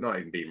 or it might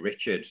even be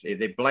Richards.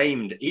 They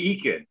blamed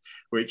Egan,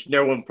 which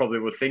no one probably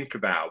would think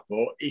about.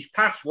 But his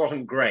pass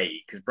wasn't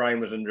great because Brian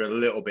was under a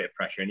little bit of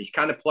pressure, and he's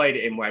kind of played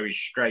it in where he's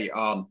straight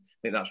on. I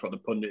think that's what the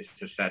pundits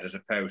have said, as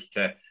opposed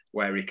to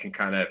where he can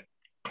kind of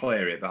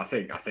clear it. But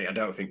I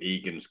don't think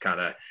Egan's kind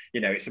of,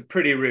 it's a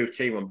pretty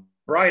routine one.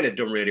 Brian had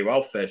done really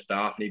well first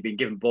half, and he'd been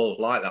given balls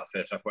like that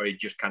first half where he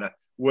just kind of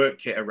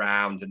worked it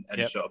around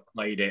and sort of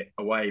played it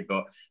away.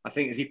 But I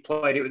think, has he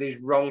played it with his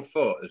wrong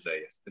foot?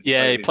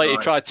 He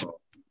tried to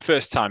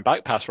first time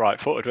back pass right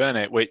footed, weren't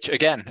it? Which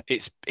again,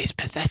 it's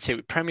pathetic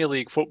with Premier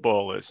League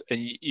footballers, and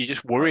you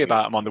just worry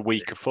about them on the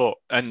weaker foot.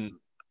 And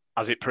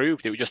as it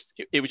proved, it would just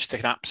take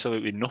an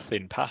absolutely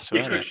nothing pass.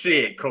 You could see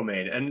it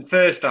coming. And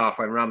first half,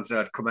 when Ramsdale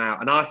had come out,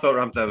 and I thought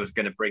Ramsdale was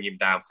going to bring him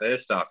down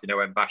first half,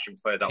 when Basham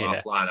played that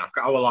last line,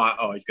 I was like,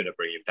 oh, he's going to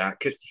bring him down.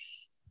 Because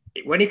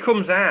when he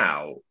comes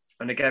out,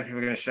 and again, people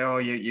are going to say, oh,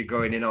 you're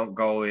going in on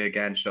goalie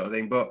again, sort of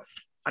thing. But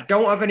I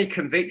don't have any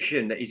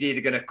conviction that he's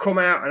either going to come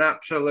out and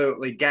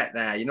absolutely get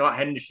there, like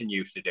Henderson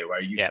used to do,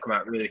 where he used to come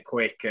out really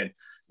quick and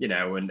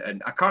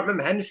I can't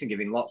remember Henderson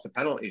giving lots of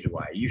penalties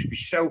away. He used to be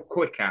so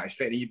quick out his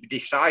feet, he'd be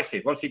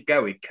decisive. Once he'd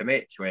go, he'd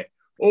commit to it.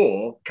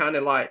 Or kind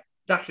of like,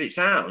 daft as it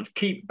sounds,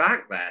 keep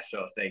back there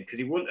sort of thing, because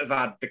he wouldn't have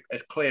had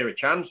as clear a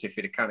chance if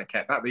he'd have kind of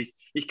kept back. But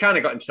he's kind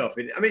of got himself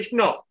in. I mean,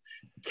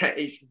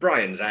 it's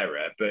Brian's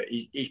error, but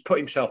he's put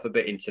himself a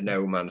bit into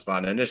no man's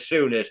land. And as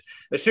soon as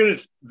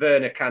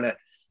Werner kind of,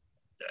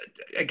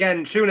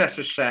 again, Souness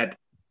has said,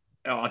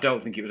 oh, I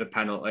don't think it was a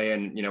penalty.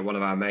 And, one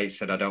of our mates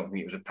said, I don't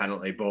think it was a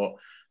penalty. But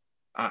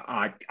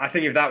I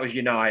think if that was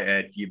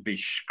United, you'd be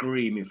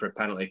screaming for a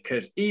penalty,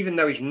 because even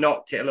though he's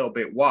knocked it a little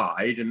bit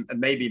wide and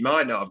maybe he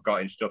might not have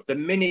got in stuff, the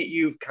minute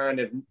you've kind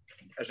of,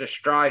 as a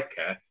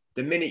striker,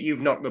 the minute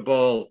you've knocked the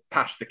ball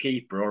past the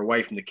keeper or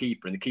away from the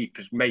keeper and the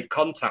keeper's made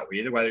contact with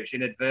you, whether it's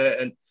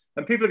inadvertent,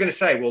 and people are going to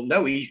say, well,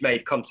 no, he's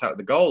made contact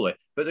with the goalie,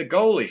 but the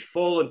goalie's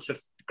fallen to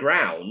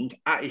ground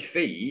at his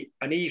feet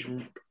and he's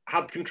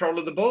had control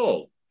of the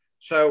ball.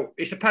 So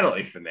it's a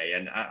penalty for me.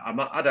 And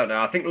I don't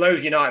know. I think loads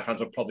of United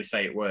fans will probably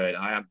say it weren't.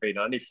 I haven't been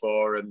on any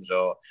forums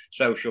or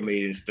social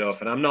media and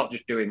stuff. And I'm not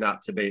just doing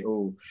that to be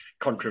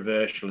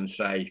controversial and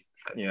say,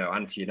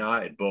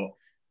 anti-United. But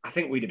I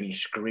think we'd have been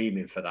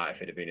screaming for that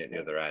if it had been at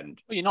the other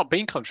end. Well, you're not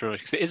being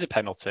controversial because it is a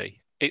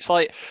penalty. It's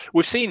like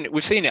we've seen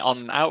it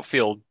on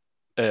outfield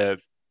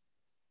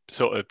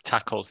sort of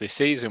tackles this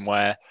season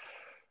where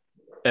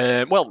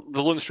the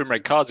Lundstrom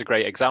red card's a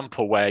great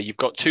example where you've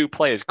got two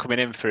players coming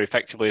in for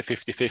effectively a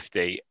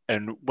 50-50,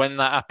 and when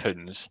that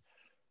happens,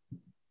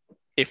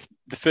 if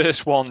the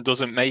first one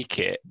doesn't make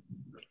it,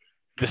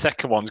 the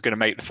second one's going to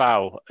make the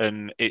foul,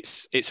 and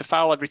it's a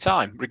foul every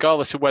time,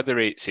 regardless of whether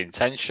it's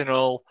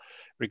intentional,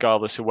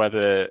 regardless of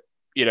whether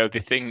they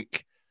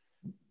think,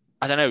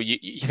 I don't know,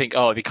 you think,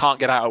 oh, they can't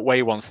get out of the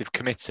way once they've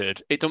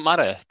committed. It doesn't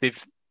matter.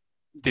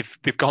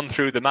 They've gone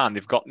through the man.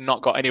 They've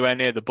not got anywhere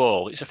near the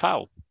ball. It's a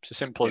foul. It's as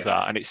simple as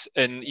that.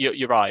 And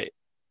you're right.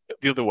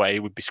 The other way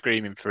would be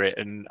screaming for it,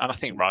 and I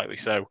think rightly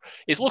so.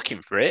 He's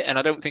looking for it, and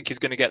I don't think he's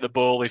going to get the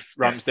ball if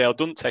Ramsdale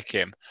doesn't take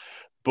him.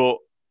 But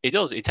he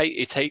does. He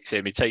takes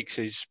him.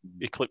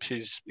 He clips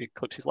his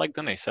leg,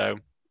 doesn't he? So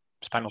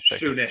it's a penalty.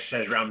 Souness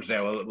says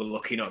Ramsdale were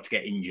lucky not to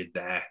get injured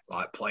there.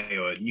 Like,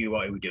 player knew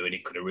what he was doing.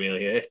 It could have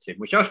really hurt him,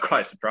 which I was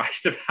quite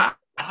surprised about.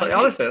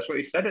 Honestly, that's what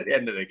he said at the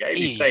end of the game.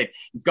 He's saying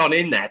he's gone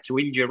in there to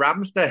injure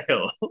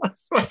Ramsdale.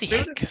 That's what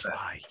Souness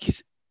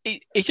said.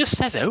 He just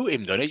says out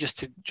him, doesn't he?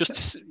 Just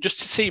to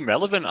seem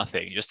relevant, I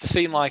think. Just to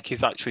seem like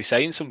he's actually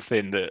saying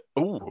something that,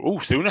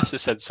 Souness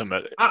has said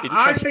something.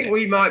 I think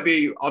we might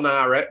be not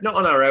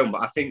on our own,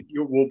 but I think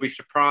we'll be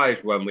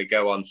surprised when we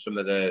go on some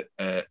of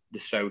the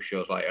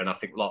socials later, and I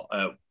think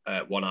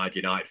one-eyed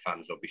United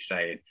fans will be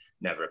saying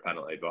never a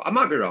penalty. But I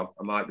might be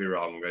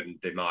wrong, and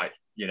they might,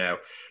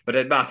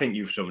 But I think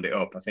you've summed it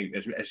up. I think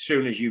as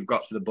soon as you've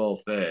got to the ball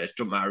first,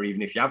 doesn't matter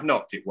even if you have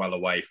knocked it well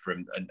away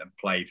from and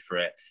played for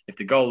it. If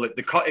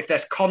if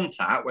there's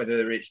contact,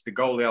 whether it's the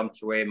goalie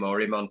onto him or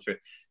him onto,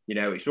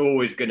 it's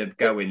always going to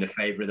go in the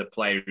favour of the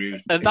player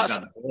who's had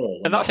the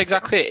ball. And that's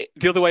exactly it.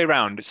 The other way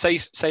around. Say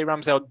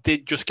Ramsdale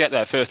did just get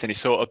there first and he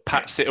sort of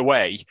pats it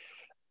away,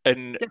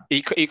 and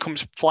he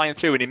comes flying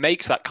through and he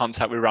makes that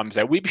contact with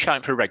Ramsdale. We'd be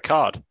shouting for a red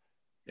card.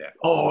 Yeah.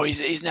 Oh,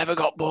 he's never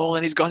got ball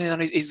and he's gone in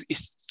and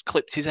he's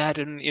clipped his head,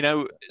 and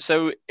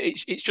so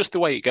it's just the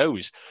way it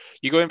goes.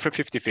 You go in for a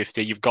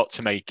 50-50, you've got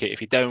to make it.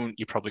 If you don't,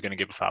 you're probably going to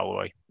give a foul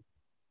away.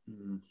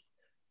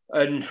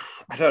 And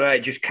I don't know, it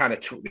just kind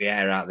of took the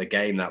air out of the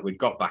game that we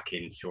got back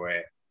into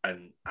it,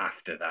 and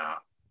after that,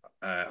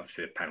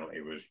 obviously the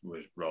penalty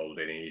was rolled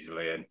in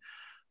easily, and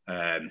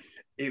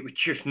it was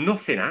just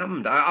nothing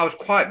happened. I was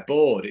quite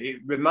bored. It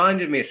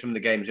reminded me of some of the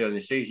games early in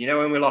the season.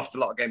 When we lost a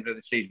lot of games early in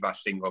the season by a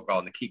single goal,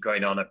 and they keep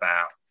going on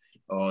about,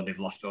 they've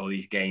lost all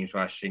these games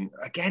by a single.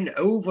 Again,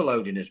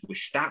 overloading us with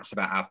stats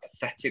about how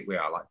pathetic we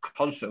are. Like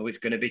constantly, it's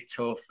going to be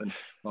tough, and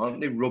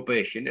aren't they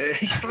rubbish? And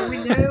it's like, we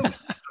know.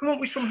 Come up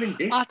with something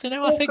different. I don't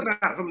know. I think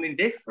about something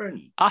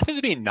different. I think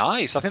they're being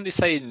nice. I think they're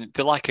saying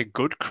they're like a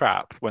good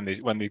crap when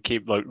they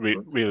keep like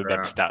reeling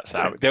them stats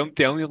out.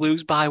 They only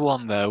lose by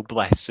one though.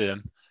 Bless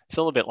them. It's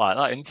all a bit like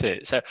that, isn't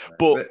it? So,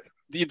 but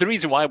the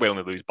reason why we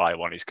only lose by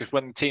one is because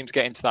when teams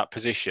get into that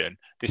position,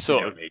 they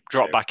sort of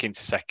drop back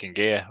into second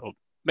gear, or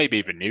maybe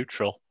even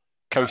neutral,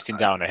 coasting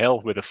down a hill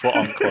with a foot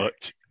on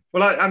clutch.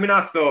 Well,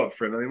 I thought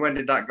for him. When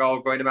did that goal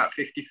go in? About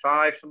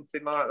 55,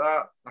 something like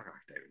that. I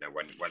don't even know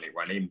when it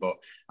went in, but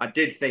I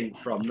did think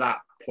from that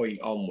point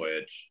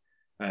onwards,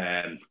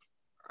 I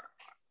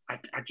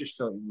just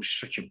thought it was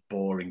such a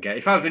boring game.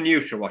 If I was a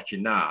neutral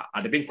watching that,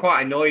 I'd have been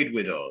quite annoyed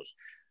with us.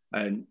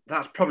 And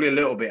that's probably a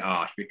little bit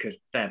harsh because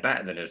they're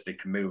better than us. They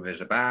can move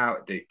us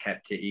about. They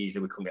kept it easy.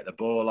 We couldn't get the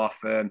ball off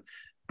them.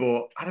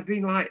 But I'd have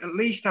been like, at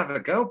least have a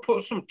go,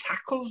 put some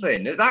tackles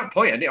in. At that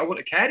point, I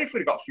wouldn't have cared if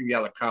we'd got a few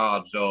yellow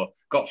cards or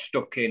got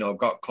stuck in or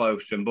got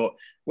close to them. But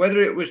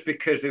whether it was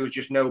because there was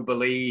just no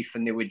belief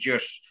and they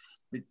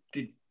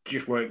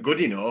just weren't good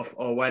enough,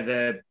 or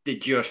whether they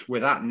just were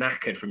that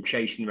knackered from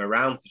chasing them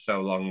around for so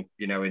long,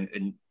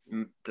 in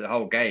the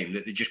whole game,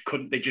 that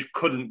they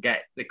couldn't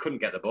get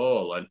the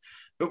ball.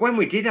 But when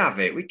we did have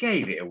it, we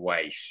gave it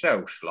away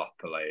so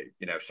sloppily,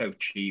 so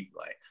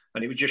cheaply,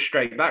 and it was just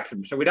straight back to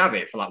them. So we'd have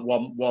it for like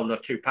one or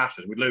two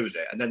passes, we'd lose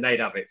it, and then they'd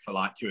have it for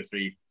like 2 or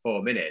 3,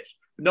 4 minutes,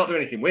 but not do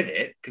anything with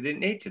it because they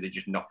didn't need to. They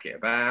just knock it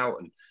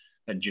about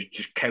and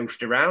just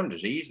coast around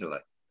us easily.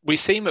 We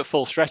seem at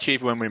full stretch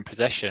even when we're in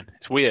possession.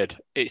 It's weird.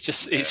 It's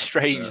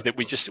strange that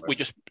we just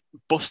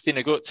busting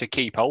a gut to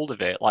keep hold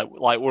of it. Like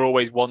we're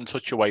always one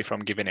touch away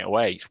from giving it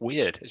away. It's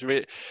weird. It's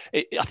really.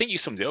 I think you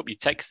summed it up. You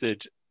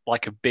texted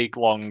like a big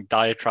long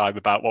diatribe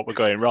about what we're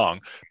going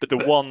wrong, but the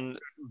one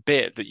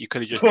bit that you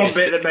could have just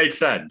bit that made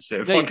sense.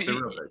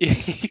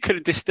 You could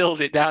have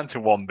distilled it down to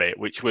one bit,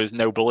 which was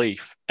no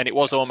belief, and it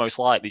was almost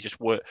like they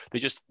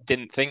just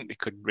didn't think they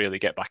could really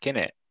get back in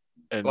it.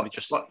 And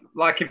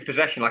like in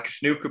possession, like a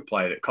snooker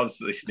player that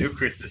constantly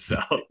snookers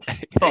themselves.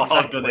 Exactly.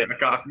 I've done it. I've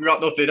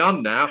got nothing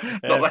on now.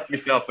 Not left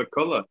myself a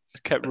colour.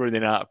 Just kept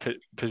running out of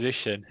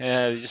position.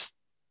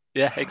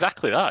 Yeah,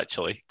 exactly that.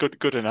 Actually,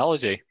 good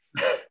analogy.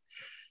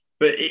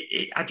 But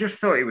I just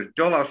thought it was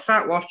dull. I was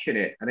sat watching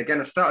it, and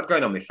again, I started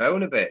going on my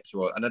phone a bit,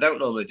 and I don't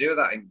normally do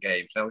that in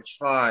games. And I was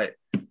just like,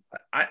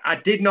 I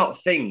did not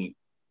think,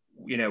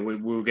 we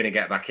were going to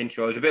get back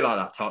into it. It was a bit like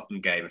that Tottenham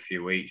game a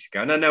few weeks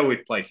ago. And I know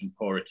we've played some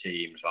poorer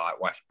teams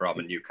like West Brom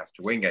and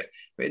Newcastle Wingate,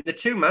 but in the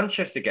 2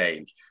 Manchester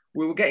games,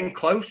 we were getting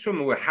close to them.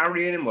 We were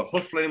harrying them, we're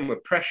hustling them,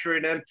 we're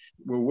pressuring them,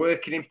 we're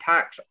working in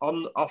packs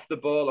off the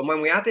ball. And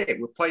when we had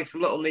it, we're playing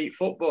some little neat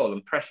football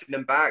and pressing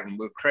them back, and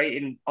we're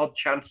creating odd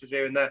chances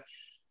here and there.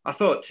 I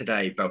thought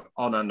today, both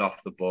on and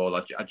off the ball,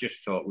 I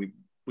just thought we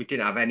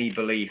didn't have any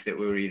belief that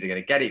we were either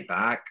going to get it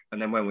back,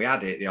 and then when we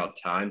had it the odd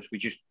times, we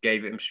just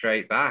gave it them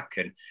straight back,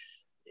 and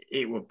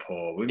it was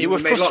poor. We were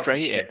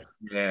frustrating.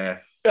 Yeah.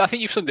 I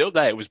think you've summed it up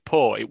there. It was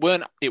poor.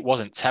 It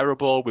wasn't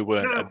terrible. We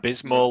weren't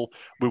abysmal.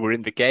 We were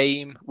in the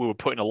game. We were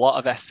putting a lot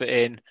of effort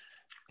in.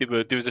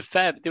 There's a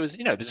fair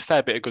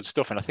bit of good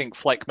stuff, and I think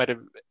Fleck made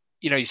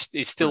he's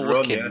still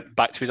looking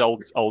back to his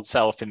old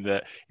self in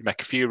that he made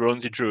a few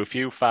runs, he drew a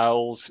few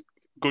fouls,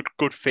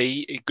 good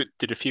feet, he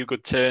did a few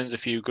good turns, a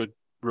few good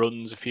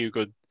runs, a few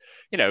good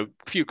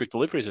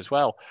deliveries as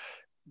well.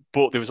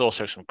 But there was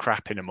also some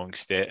crap in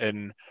amongst it,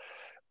 and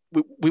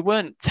we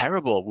weren't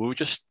terrible. We were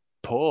just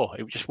poor.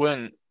 It just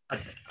weren't.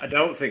 I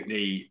don't think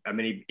he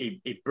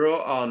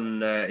brought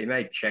on. He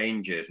made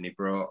changes and he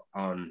brought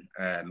on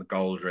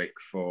McGoldrick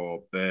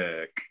for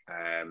Burke,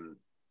 and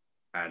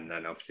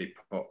then obviously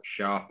put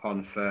Sharp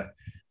on for.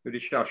 Who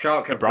did Sharp?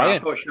 I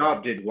thought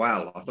Sharp did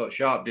well.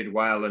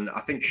 And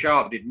I think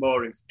Sharp did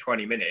more in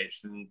 20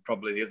 minutes than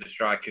probably the other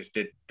strikers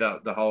did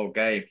the whole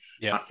game.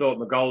 Yeah. I thought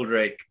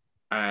McGoldrick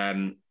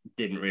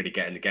didn't really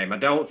get in the game. I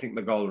don't think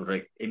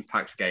McGoldrick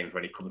impacts games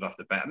when he comes off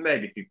the bench.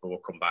 Maybe people will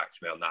come back to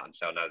me on that and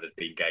say, "Oh no, there's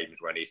been games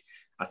when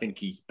I think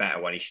he's better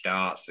when he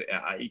starts."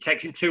 It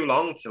takes him too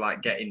long to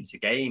get into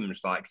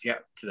games, to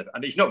get to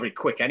and he's not very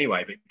quick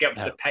anyway. But get up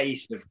to the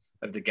pace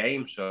of the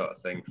game, sort of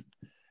thing.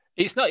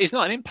 He's not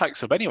an impact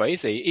sub anyway,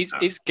 is he?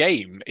 His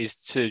game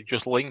is to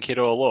just link it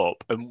all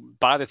up, and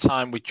by the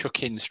time we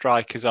chuck in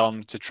strikers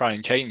on to try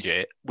and change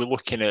it, we're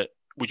looking at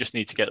we just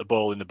need to get the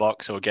ball in the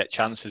box or get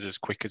chances as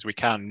quick as we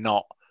can,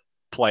 not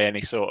play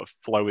any sort of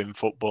flowing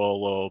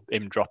football or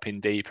him dropping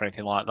deep or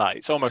anything like that.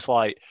 It's almost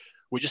like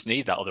we just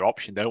need that other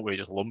option, don't we?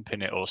 Just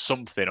lumping it or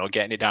something, or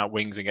getting it down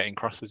wings and getting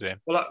crosses in.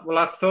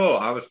 I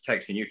thought I was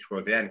texting you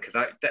towards the end because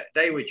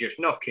they were just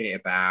knocking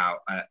it about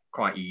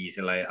quite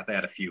easily. They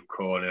had a few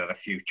corners, a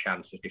few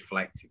chances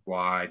deflected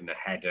wide, and a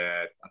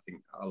header. I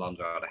think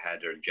Alonso had a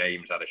header, and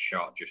James had a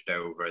shot just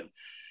over. And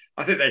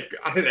I think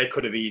they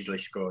could have easily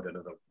scored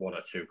another 1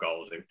 or 2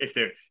 goals if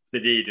they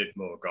needed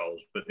more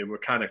goals, but they were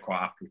kind of quite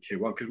happy with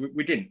 2-1 because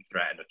we didn't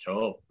threaten at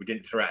all. We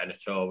didn't threaten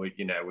at all. We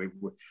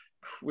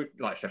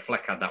like I said,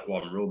 Fleck had that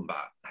one run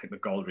back. I think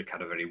McGoldrick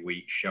had a very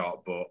weak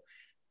shot, but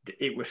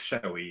it was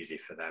so easy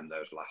for them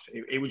those last.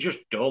 It was just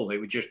dull. It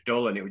was just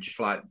dull, and it was just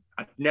like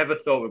I never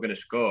thought we were going to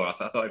score. I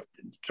thought if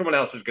someone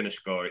else was going to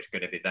score, it's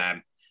going to be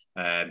them.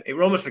 It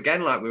was almost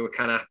again like we were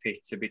kind of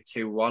happy to be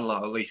 2-1,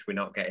 like at least we're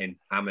not getting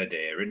hammered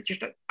here. And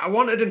just I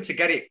wanted them to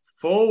get it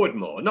forward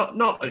more,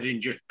 not as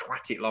in just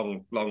twat it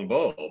long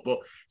ball, but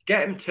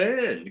get them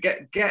turned,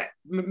 get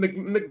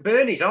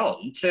McBurney's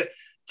on to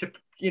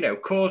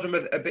cause them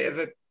a bit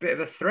of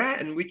a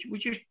threat, and it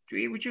was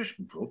just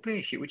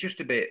rubbish. It was just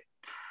a bit.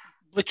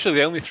 Literally,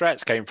 the only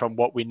threats came from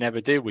what we never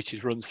do, which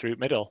is runs through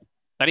middle.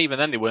 And even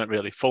then, they weren't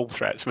really full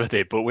threats, were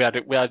they? But we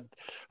had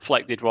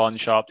Fleck did one,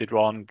 Sharp did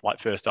one, like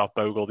first half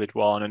Bogle did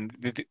one,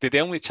 and they're the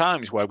only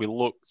times where we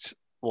looked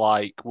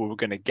like we were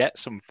going to get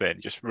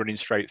something, just running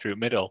straight through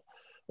middle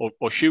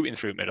or shooting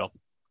through middle.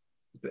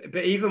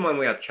 But even when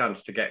we had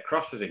chance to get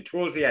crosses in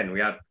towards the end,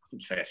 we had, I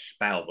couldn't say a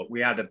spell, but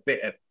we had a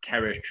bit of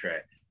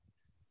territory.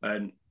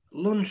 And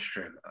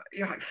Lundstram,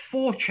 he had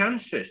 4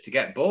 chances to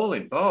get ball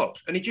in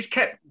box, and he just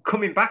kept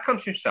coming back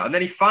onto himself. And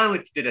then he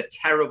finally did a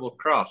terrible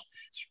cross.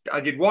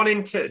 I did one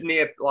into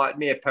near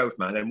post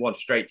man, and then one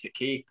straight to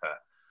keeper.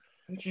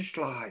 It's just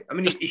like, I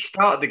mean, he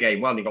started the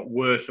game well, and he got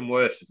worse and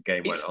worse as the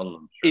game went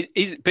on.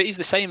 But he's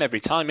the same every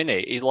time, isn't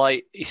he?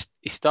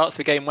 He starts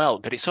the game well,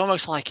 but it's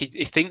almost like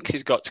he thinks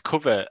he's got to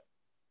cover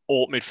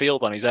all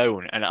midfield on his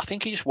own, and I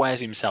think he just wears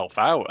himself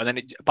out. And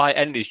then by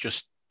end, he's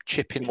just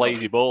chipping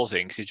lazy balls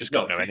in because he's just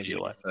got no energy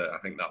left. I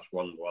think that's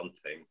one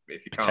thing.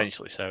 If you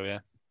potentially so, yeah.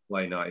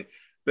 Play nice,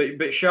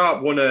 but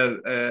Sharp won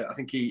I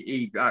think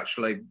he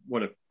actually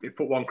won he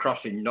put one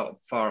cross in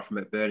not far from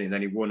McBurney, and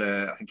then he won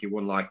I think he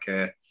won like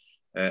a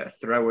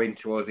throw in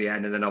towards the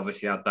end, and then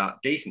obviously had that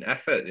decent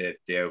effort,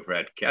 the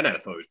overhead kick. I never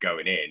thought it was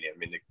going in. I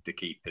mean, the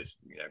keeper's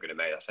going to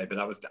make that save, but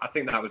I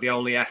think that was the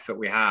only effort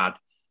we had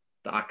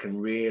that I can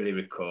really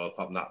recall,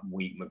 apart from that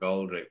weak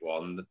McGoldrick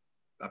one.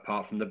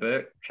 Apart from the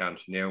Burke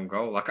chance in the own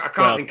goal. Like I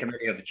can't think of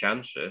any other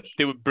chances.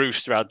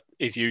 Brewster had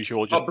his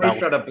usual, just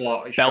had a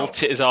block,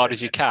 belt it as hard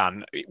as you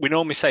can. We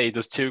normally say he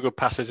does 2 good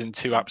passes and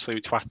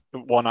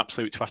one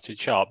absolute twatted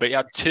shot, but he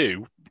had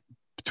 2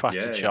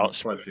 twatted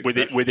shots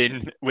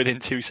within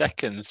 2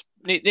 seconds.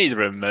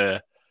 Neither of them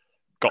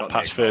got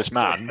past first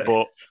man,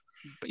 but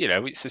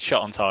it's a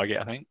shot on target,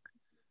 I think.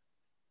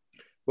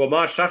 Well,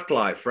 my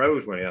satellite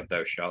froze when he had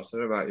those shots. I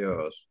don't know about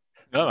yours.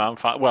 No, I'm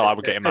fine. Well, I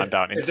would get a man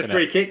down. As the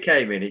free kick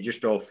came in, it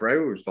just all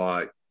froze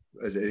like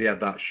as he had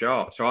that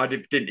shot. So I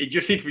didn't. It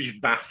just seemed to be just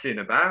bouncing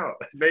about.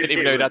 Maybe didn't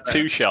even know he had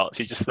 2 shots.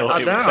 He just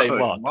thought it was the same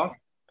one.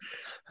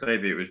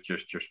 Maybe it was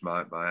just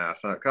my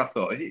ass. I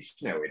thought, is it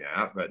snowing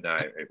out? But no,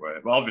 it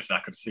weren't. Well, obviously I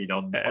could have seen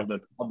on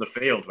the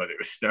field whether it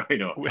was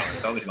snowing or not.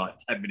 It's only like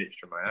 10 minutes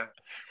from my house.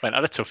 Went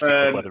had a tough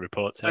weather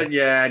report. And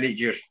it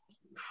just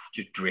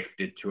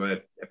drifted to a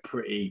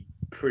pretty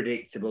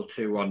predictable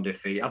 2-1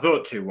 defeat. I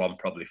thought 2-1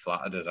 probably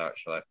flattered us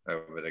actually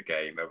over the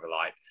game, over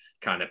like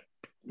kind of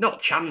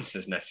not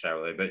chances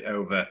necessarily, but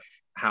over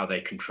how they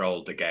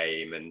controlled the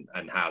game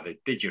and how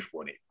they just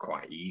won it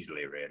quite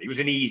easily, really. It was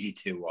an easy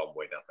 2-1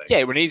 win, I think. Yeah,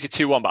 it was an easy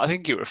 2-1, but I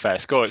think it was a fair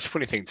score. It's a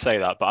funny thing to say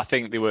that, but I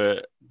think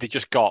they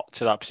just got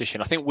to that position.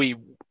 I think we,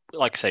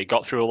 like I say,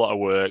 got through a lot of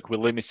work. We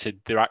limited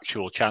their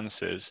actual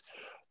chances.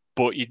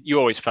 But you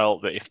always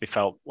felt that if they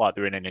felt like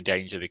they were in any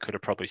danger, they could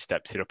have probably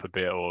stepped it up a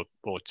bit or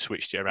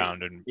switched it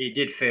around. And it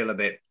did feel a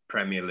bit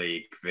Premier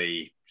League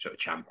v sort of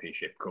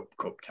Championship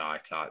cup tie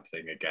type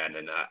thing again,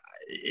 and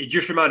it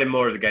just reminded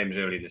more of the games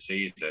early in the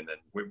season.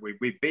 And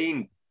we've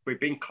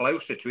been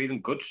closer to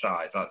even good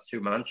sides, like the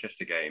 2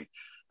 Manchester games.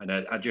 And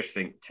I just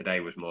think today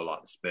was more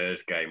like the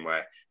Spurs game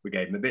where we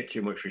gave them a bit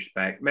too much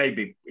respect.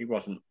 Maybe it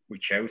wasn't we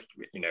chose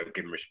to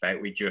give them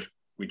respect. We just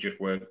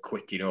weren't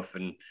quick enough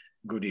and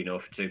good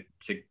enough to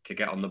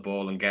get on the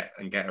ball and get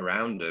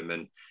around them,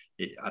 and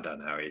I don't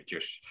know.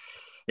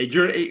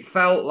 It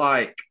felt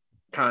like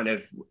kind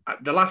of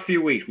the last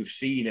few weeks we've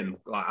seen them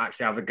like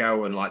actually have a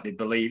go and like they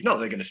believe not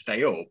they're going to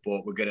stay up,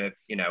 but we're going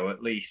to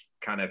at least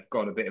kind of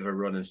got a bit of a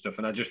run and stuff.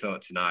 And I just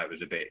thought tonight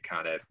was a bit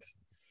kind of.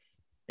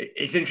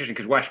 It's interesting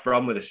because West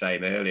Brom were the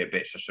same earlier.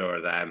 Bits I saw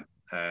of them.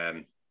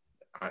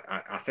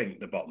 I think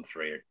the bottom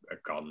 3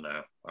 are gone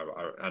now.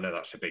 I know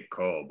that's a big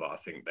call, but I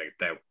think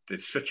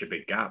there's such a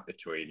big gap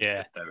between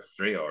those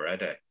 3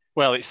 already.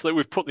 Well, it's like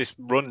we've put this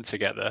run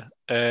together,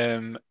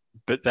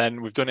 but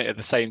then we've done it at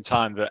the same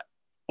time that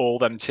all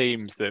them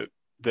teams that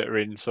are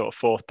in sort of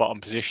 4th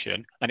bottom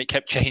position, and it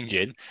kept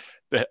changing.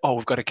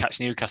 we've got to catch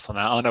Newcastle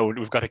now. Oh no,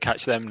 we've got to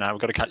catch them now.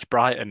 We've got to catch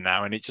Brighton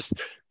now. And it just,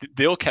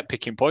 they all kept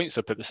picking points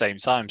up at the same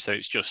time. So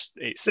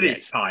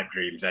it's pipe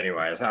dreams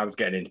anyway. As I was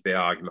getting into the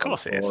argument on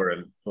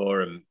the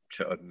forum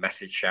sort of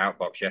message shout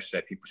box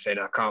yesterday, people saying,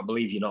 I can't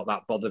believe you're not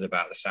that bothered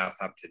about the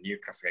Southampton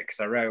Newcastle game. Because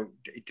I wrote,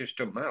 it just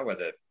doesn't matter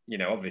whether,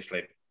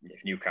 obviously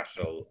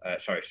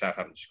if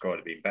Southampton scored,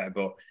 it'd be better,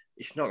 but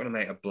it's not going to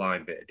make a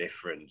blind bit of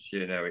difference.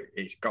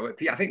 It's got.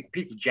 I think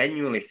people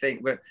genuinely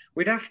think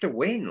we'd have to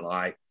win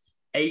like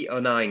 8 or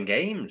 9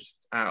 games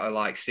out of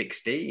like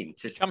 16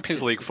 to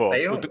Champions League form.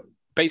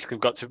 We've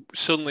got to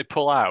suddenly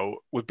pull out.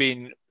 We've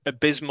been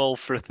abysmal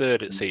for a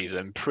third at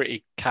season,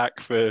 pretty cack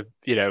for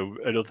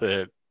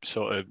another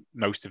sort of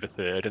most of a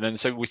third, and then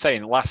so we're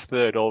saying last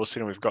third, all of a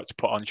sudden we've got to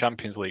put on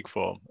Champions League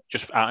form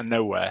just out of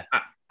nowhere.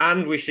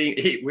 And we see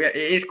it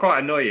is quite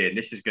annoying.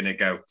 This is going to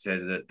go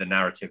to the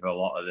narrative of a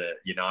lot of the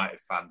United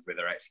fans with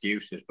their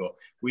excuses, but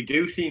we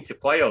do seem to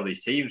play all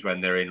these teams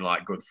when they're in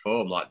like good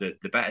form, like the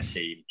better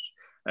teams.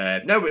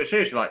 No, but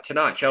seriously, like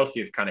tonight, Chelsea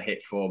have kind of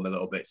hit form a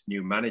little bit. It's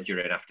new manager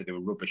in after they were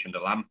rubbish under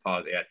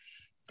Lampard.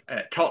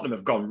 Tottenham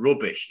have gone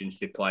rubbish since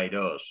they played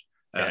us.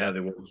 I know they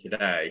won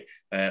today.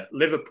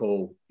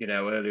 Liverpool,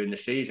 earlier in the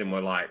season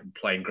were like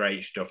playing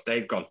great stuff.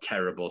 They've gone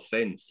terrible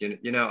since. You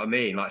know what I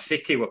mean? Like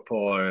City were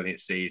poor early in the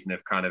season.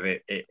 Have kind of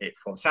it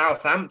for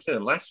Southampton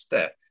and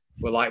Leicester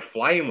were like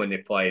flying when they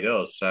played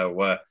us.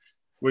 So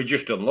we're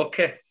just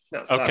unlucky.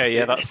 That's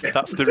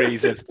the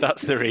reason.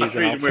 That's the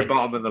reason. We're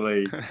bottom of the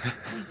league.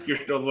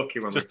 Just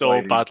unlucky when just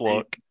all bad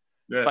luck.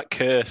 Yeah. It's that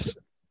curse.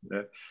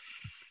 Yeah.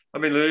 I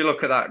mean, you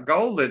look at that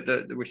goal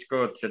that we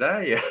scored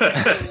today.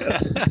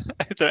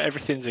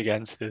 Everything's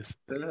against us.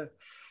 Yeah.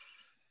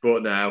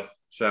 But now,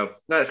 so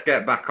let's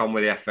get back on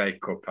with the FA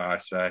Cup, I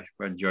say.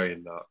 We're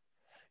enjoying that.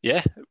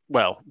 Yeah,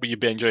 well, you'll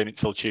be enjoying it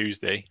till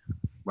Tuesday.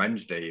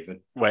 Wednesday, even.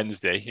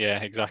 Wednesday, yeah,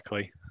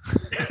 exactly.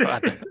 I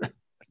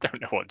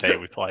don't know what day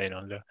we're playing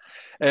on.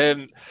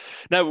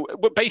 No,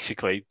 but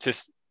basically,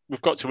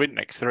 we've got to win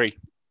next 3.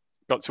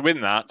 Got to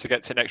win that to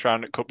get to next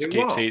round at Cup to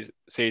keep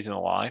season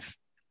alive.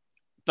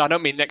 I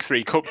don't mean next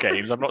 3 cup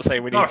games. I'm not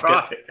saying we need to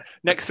get to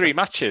next 3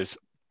 matches.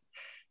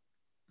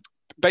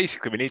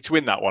 Basically, we need to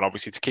win that one,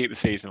 obviously, to keep the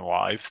season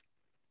alive.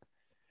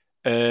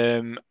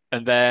 And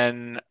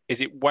then, is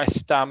it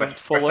West Ham and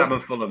Fulham? West Ham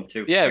and Fulham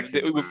too. Yeah,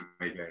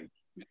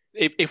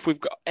 if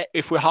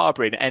we're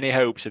harbouring any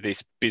hopes of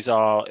this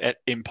bizarre,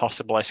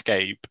 impossible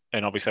escape,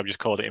 and obviously I've just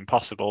called it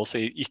impossible, so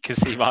you can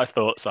see my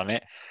thoughts on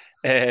it.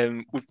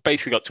 We've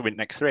basically got to win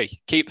next 3,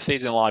 keep the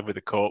season alive with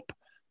the cup,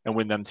 and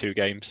win them 2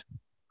 games.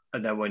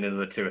 And then win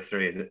another 2 or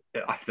 3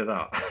 after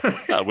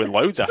that. I'll win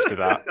loads after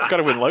that. I've got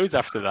to win loads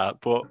after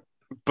that.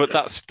 But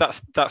that's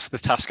the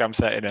task I'm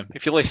setting him.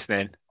 If you're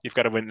listening, you've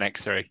got to win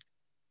next 3.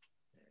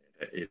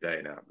 It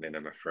ain't happening,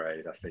 I'm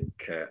afraid. I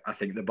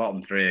think the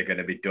bottom 3 are going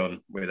to be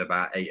done with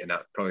about 8 and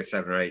probably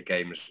 7 or 8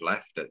 games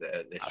left at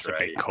this That's rate.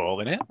 A big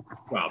call, isn't it?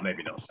 Well,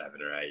 maybe not 7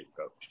 or 8,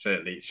 but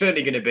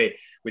certainly going to be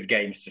with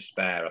games to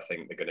spare. I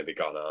think they're going to be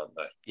gone, aren't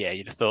they? Yeah,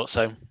 you'd have thought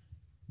so.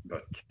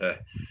 But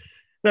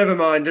never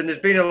mind. And there's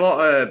been a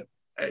lot of.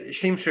 It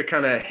seems to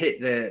kind of hit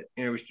the.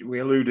 We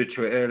alluded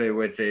to it earlier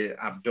with the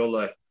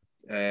Abdullah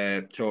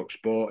Talk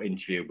Sport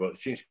interview, but there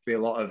seems to be a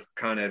lot of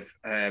kind of.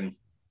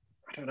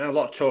 A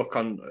lot of talk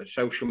on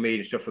social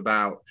media stuff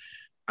about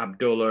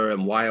Abdullah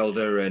and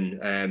Wilder,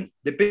 and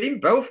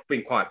they've both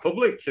been quite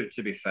public.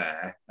 To be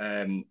fair,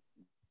 like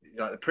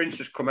the Prince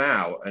has come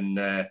out,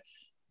 and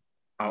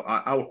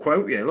I'll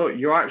quote you. Look,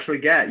 you actually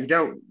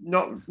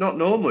not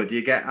normally do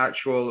you get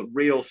actual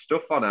real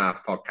stuff on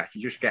our podcast.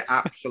 You just get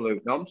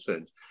absolute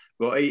nonsense.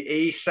 But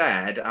he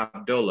said,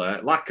 Abdullah,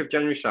 lack of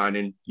January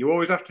signing. You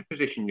always have to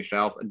position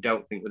yourself and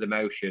don't think with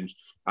emotions.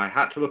 I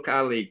had to look at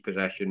our league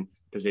position.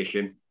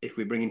 If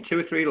we bring in 2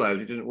 or 3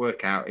 loads, it doesn't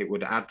work out. It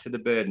would add to the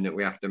burden that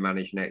we have to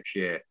manage next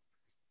year.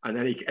 And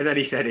then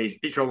he said,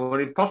 it's almost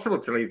impossible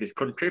to leave this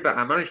country, but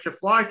I managed to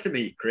fly to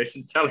meet Chris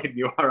and tell him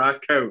you are our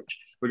coach.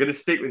 We're going to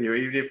stick with you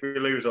even if we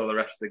lose all the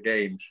rest of the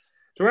games.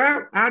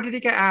 So how did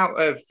he get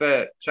out of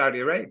Saudi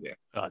Arabia?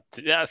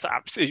 That's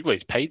absolutely. Well,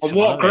 he's paid. On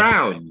what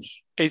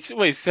grounds? He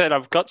said,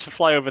 I've got to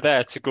fly over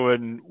there to go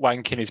and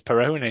wank in his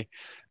Peroni.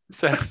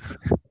 So.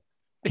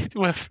 It's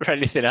worth for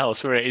anything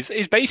else, where he's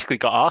basically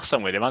got arse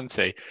on with him, hasn't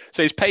he?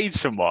 So he's paid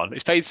someone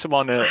at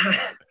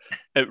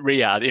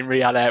Riyadh, in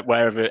Riyadh,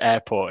 wherever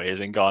airport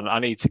is, and gone, I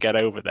need to get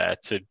over there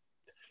to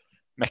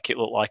make it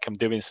look like I'm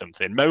doing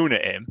something. Moan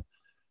at him,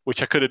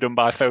 which I could have done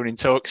by phoning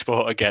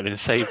TalkSport again and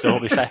saved all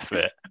this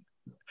effort,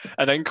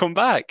 and then come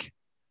back.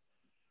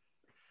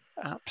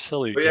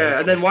 Absolutely. Yeah,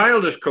 and then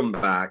Wilder's come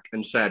back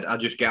and said, I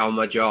just get on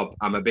my job.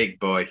 I'm a big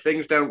boy.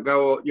 Things don't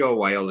go your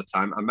way all the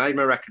time. I made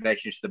my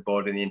recommendations to the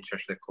board in the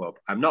interest of the club.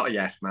 I'm not a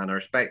yes man. I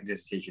respect the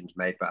decisions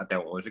made, but I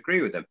don't always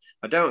agree with them.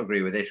 I don't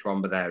agree with this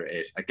one, but there it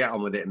is. I get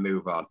on with it and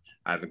move on.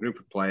 I have a group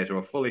of players who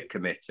are fully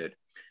committed.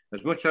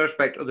 As much as I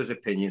respect others'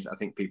 opinions, I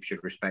think people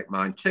should respect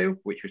mine too,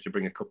 which was to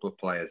bring a couple of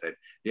players in.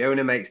 The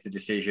owner makes the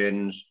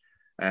decisions,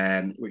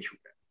 which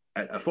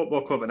a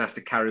football club, and has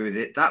to carry with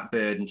it that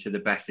burden to the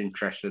best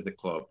interests of the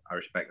club. I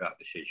respect that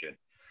decision.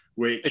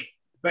 Which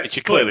Which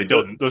he clearly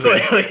doesn't, does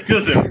it? Clearly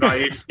doesn't,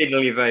 right? He's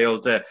thinly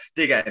veiled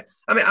digger.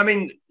 I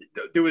mean,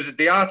 there was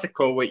the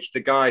article which the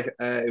guy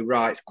who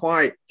writes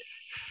quite.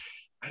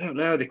 I don't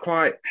know.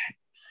 I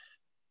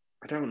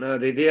don't know.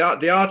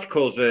 The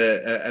articles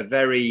are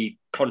very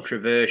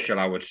controversial,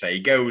 I would say. He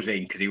goes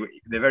in because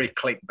they're very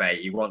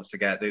clickbait. He wants to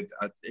get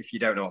if you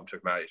don't know what I'm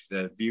talking about, it's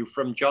the View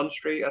from John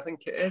Street, I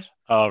think it is.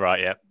 Oh, right,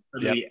 yeah.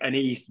 And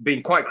he's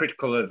been quite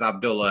critical of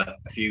Abdullah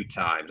a few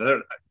times.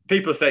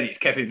 People said it's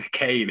Kevin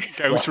McCabe.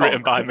 It was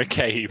written by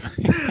McCabe.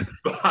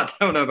 But I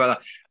don't know about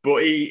that.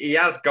 But he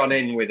has gone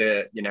in with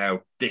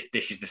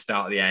this is the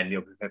start of the end.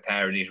 He'll be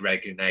preparing his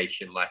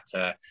resignation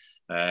letter,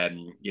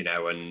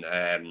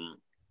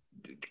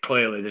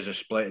 clearly there's a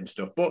split and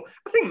stuff. But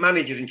I think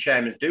managers and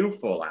chairmen do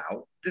fall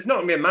out. There's not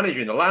going to be a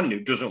manager in the land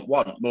who doesn't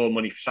want more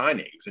money for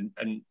signings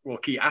and will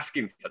keep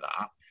asking for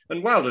that.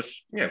 And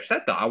Wilder's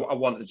said that. I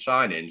wanted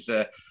signings.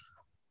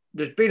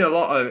 There's been a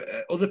lot of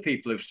other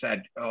people who've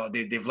said,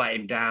 they've let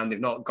him down. They've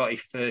not got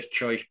his first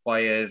choice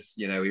players.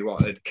 He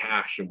wanted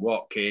Cash and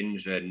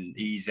Watkins and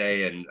Eze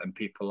and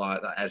people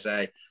like that,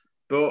 Eze.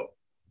 But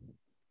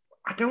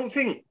I don't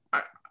think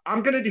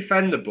I'm going to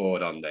defend the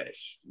board on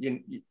this.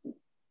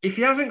 If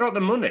he hasn't got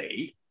the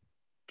money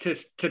to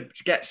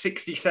get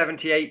 60,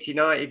 70, 80,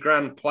 90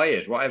 grand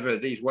players, whatever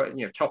these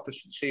top of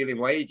ceiling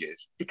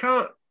wages, he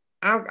can't.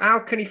 How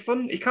can he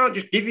fund? He can't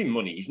just give him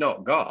money he's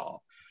not got.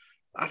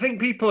 I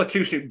think people are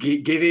too soon.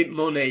 Give him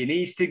money.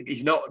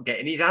 He's not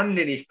getting his hand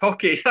in his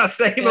pockets. That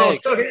same old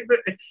stuff.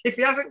 If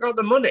he hasn't got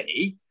the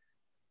money,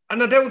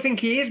 and I don't think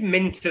he is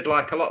minted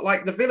like a lot,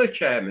 like the Villa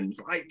chairmen,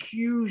 like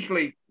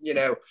hugely,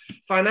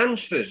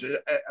 finances are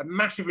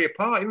massively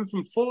apart, even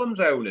from Fulham's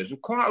owners,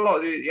 and quite a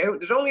lot.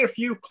 There's only a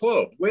few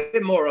clubs. We're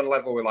more on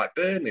level with like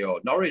Burnley or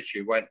Norwich,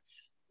 who went,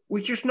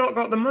 we just not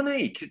got the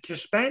money to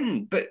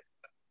spend, but.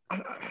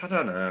 I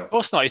don't know. Of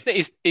course not.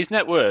 His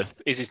net worth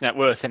is his net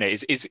worth, isn't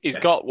it? He's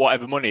got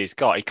whatever money he's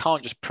got. He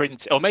can't just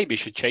print, or maybe he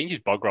should change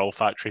his bog roll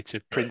factory to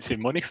printing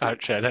money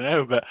factory. I don't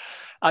know, but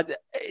I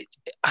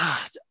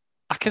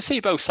can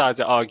see both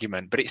sides of the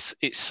argument, but it's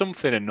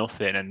something and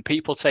nothing, and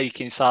people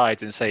taking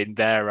sides and saying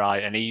they're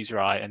right and he's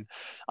right, and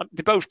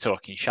they're both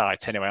talking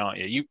shite anyway, aren't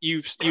you?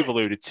 You've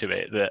alluded to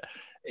it that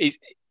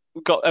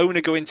we've got owner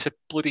going to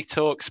bloody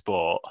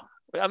TalkSport.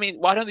 I mean,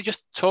 why don't they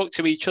just talk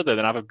to each other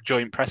and have a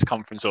joint press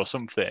conference or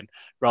something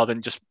rather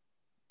than just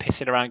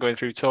pissing around going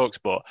through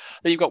TalkSport?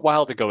 Then you've got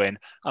Wilder going,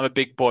 I'm a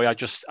big boy, I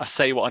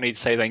say what I need to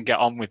say, then get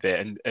on with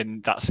it,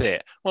 and that's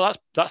it. Well,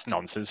 that's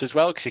nonsense as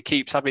well, because he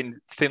keeps having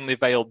thinly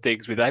veiled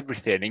digs with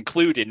everything,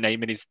 including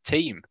naming his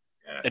team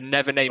and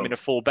never naming a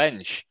full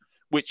bench.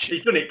 Which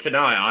he's done it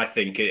tonight, I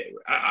think.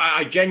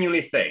 I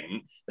genuinely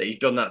think that he's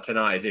done that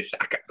tonight. As if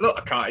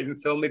I can't even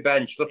fill my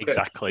bench.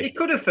 He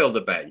could have filled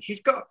the bench.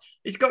 He's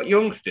got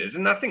youngsters,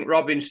 and I think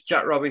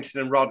Jack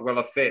Robinson and Rodwell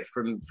are fit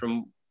from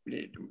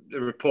the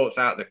reports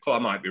out of the club.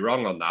 I might be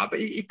wrong on that,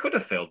 but he could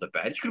have filled the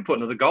bench. He could have put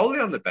another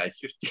goalie on the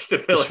bench just to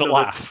fill it. For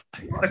laugh.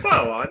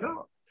 Well, why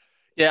not?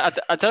 Yeah,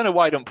 I don't know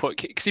why he don't put,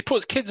 because he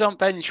puts kids on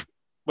bench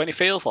when he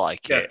feels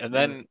like it, and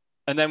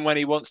then when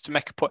he wants to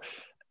make a point.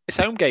 It's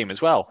home game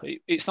as well.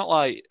 It's not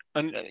like,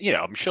 and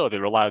I'm sure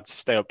they're allowed to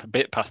stay up a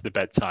bit past the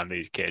bedtime,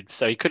 these kids.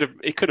 So he could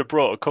have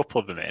brought a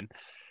couple of them in.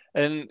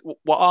 And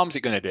what harm's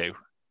it going to do?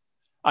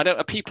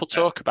 People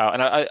talk about,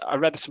 and I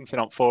read something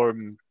on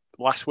forum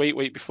last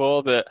week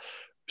before, that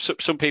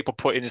some people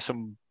put in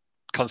some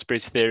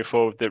conspiracy theory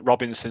for that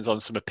Robinson's on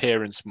some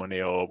appearance money,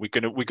 or we're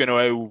going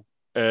to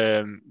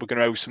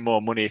owe some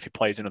more money if he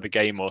plays another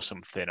game or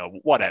something, or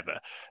whatever.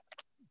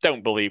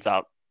 Don't believe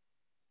that.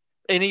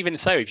 And even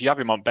so, if you have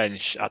him on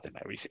bench, I don't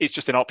know, it's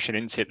just an option,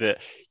 isn't it,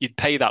 that you'd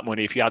pay that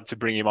money if you had to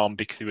bring him on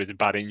because there was a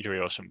bad injury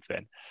or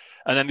something.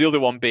 And then the other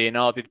one being,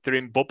 they're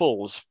in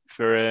bubbles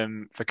for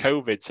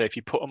COVID. So if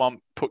you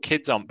put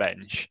kids on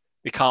bench,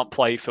 they can't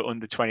play for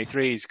under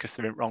 23s because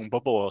they're in wrong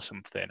bubble or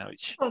something.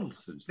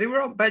 Nonsense. They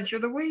were on bench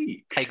of the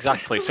week.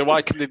 Exactly. So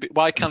why can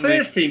the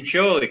first team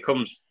surely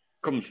comes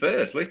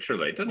first,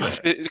 literally, doesn't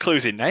it? It's a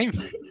closing name.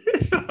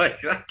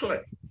 Exactly.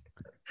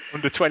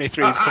 Under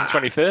 23s come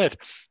 23rd.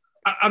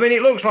 I mean,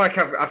 it looks like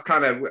I've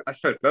kind of, I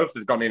suppose both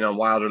has gone in on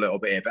Wilder a little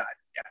bit here, but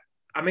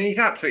I mean, he's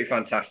absolutely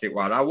fantastic,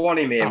 Wilder. I want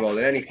him here more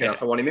than anything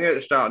else. I want him here at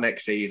the start of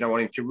next season. I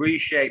want him to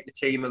reshape the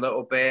team a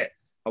little bit.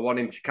 I want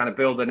him to kind of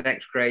build the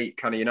next great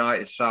kind of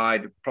United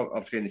side,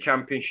 obviously in the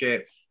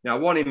Championship. I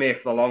want him here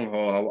for the long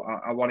haul.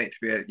 I want it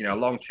to be a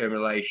long-term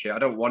relationship. I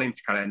don't want him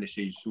to kind of end the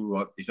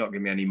season, he's not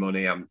giving me any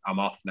money, I'm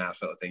off now,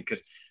 sort of thing,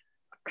 because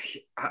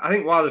I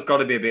think Wilder's got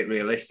to be a bit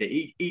realistic.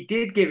 He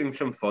did give him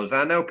some funds.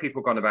 I know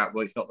people gone about,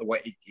 well, it's not the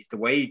way, it's the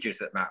wages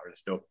that matter and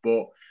stuff.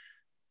 But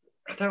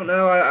I don't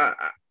know.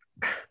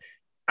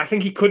 I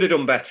think he could have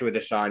done better with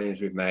the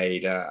signings we've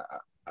made.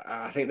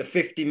 I think the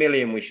 50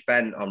 million we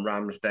spent on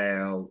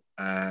Ramsdale,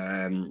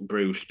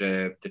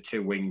 Brewster, the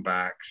two wing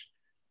backs,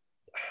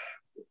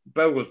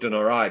 Bogle's done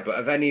all right. But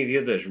have any of the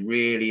others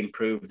really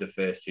improved the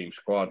first team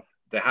squad?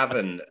 They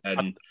haven't.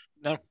 And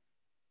no.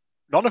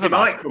 None of them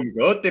might come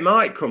good. They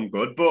might come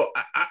good, but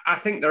I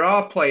think there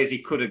are players he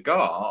could have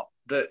got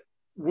that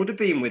would have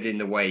been within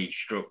the wage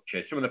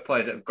structure. Some of the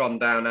players that have gone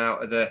down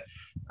out of the,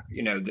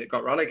 that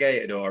got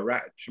relegated,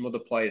 or some other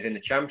players in the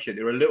Championship,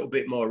 they were a little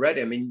bit more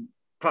ready. I mean,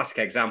 classic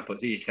example,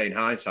 it's easy to say in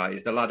hindsight,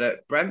 is the lad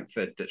at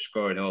Brentford that's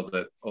scoring all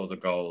the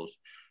goals.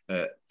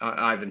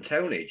 Ivan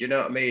Toney, do you know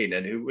what I mean?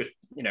 And who was,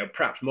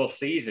 perhaps more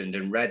seasoned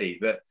and ready.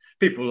 But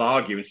people will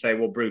argue and say,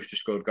 well, Brewster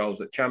scored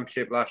goals at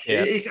Championship last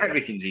year.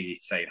 Everything's easy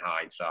to say in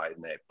hindsight,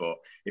 isn't it? But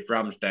if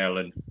Ramsdale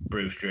and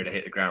Brewster had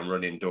hit the ground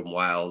running, done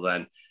well,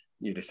 then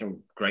you'd have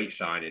some great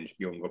signings,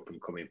 young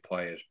up-and-coming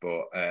players.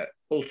 But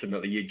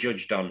ultimately, you're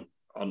judged on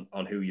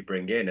who you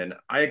bring in. And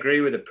I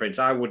agree with the Prince.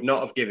 I would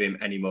not have given him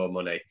any more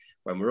money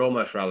when we're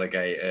almost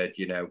relegated.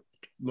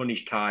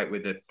 Money's tight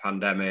with the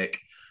pandemic.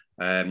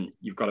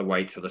 You've got to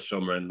wait till the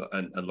summer and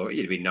look.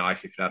 It'd be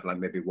nice if you had like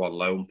maybe one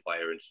loan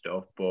player and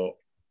stuff, but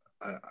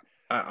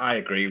I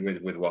agree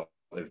with what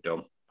they've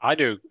done. I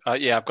do.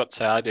 I've got to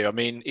say I do. I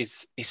mean,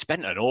 he's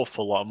spent an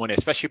awful lot of money,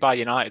 especially by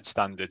United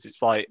standards.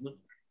 It's like,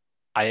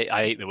 I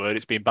hate the word.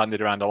 It's been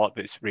bandied around a lot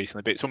this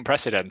recently, but it's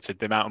unprecedented,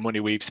 the amount of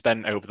money we've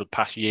spent over the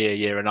past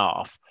year and a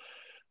half.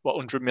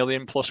 100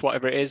 million plus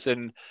whatever it is,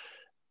 and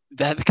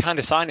they're the kind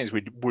of signings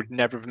we would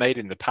never have made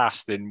in the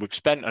past, and we've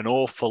spent an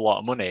awful lot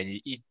of money. And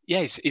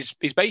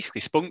he's basically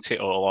spunked it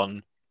all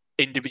on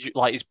individual.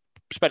 Like, he's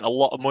spent a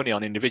lot of money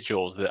on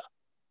individuals that,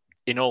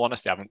 in all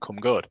honesty, haven't come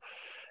good.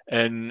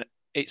 And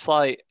it's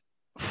like,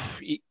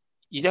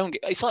 you don't.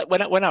 It's like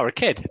when I were a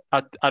kid,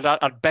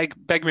 I'd beg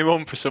my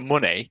mum for some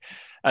money,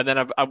 and then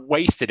I've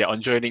wasted it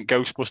on joining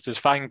Ghostbusters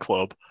fan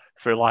club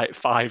for like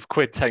 £5,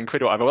 £10,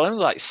 whatever. Well,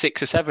 only like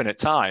 6 or 7 at a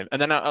time,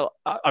 and then I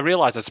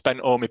realised I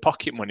spent all my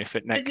pocket money for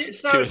the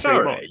next 2 or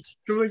 3 months.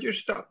 Can we just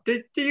stop?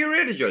 Did you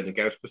really join the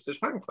Ghostbusters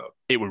fan club?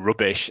 It was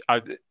rubbish.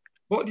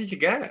 What did you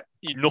get?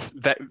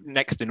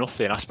 Next to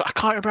nothing. I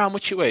can't remember how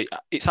much it was.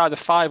 It's either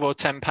 £5 or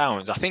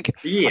 £10. I think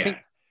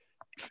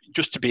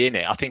just to be in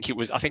it, I think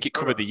it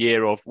covered the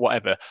year of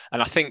whatever.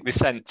 And I think they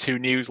sent 2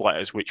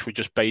 newsletters, which were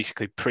just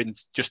basically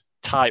just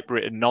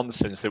typewritten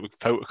nonsense that were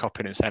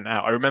photocopied and sent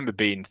out. I remember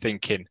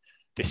thinking,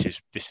 this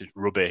is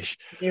rubbish.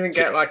 Did you even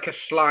get like a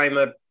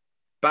Slimer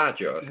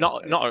badge or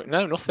something?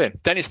 No, nothing.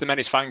 Dennis the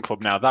Menace fan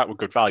club now, that were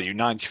good value.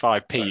 95p,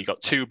 right. You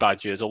got 2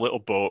 badges, a little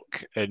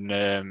book,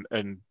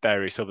 and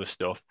various other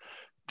stuff.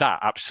 That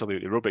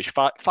absolutely rubbish.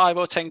 £5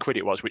 or £10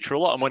 it was, which were a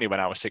lot of money when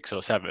I was 6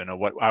 or 7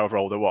 or however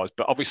old I was.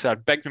 But obviously,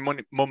 I'd begged my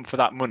mum for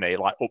that money,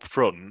 like up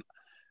front,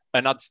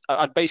 and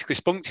I'd basically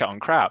spunked it on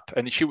crap.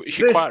 And she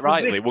quite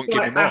rightly wouldn't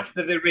give me more.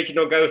 After the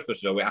original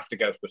Ghostbusters, or after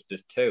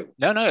Ghostbusters 2?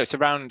 No, it's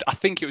around. I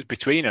think it was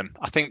between them.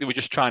 I think they were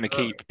just trying to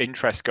keep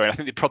interest going. I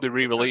think they probably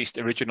re-released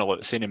the original at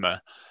the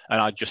cinema, and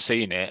I'd just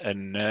seen it,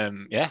 And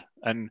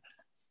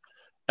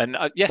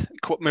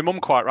my mum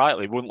quite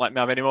rightly wouldn't let me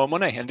have any more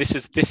money. And this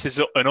is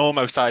an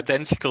almost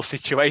identical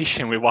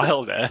situation with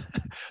Wilder,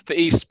 that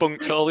he's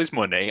spunked all his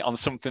money on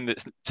something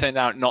that's turned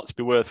out not to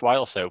be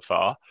worthwhile so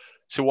far.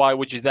 So why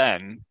would you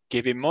then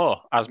give him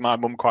more? As my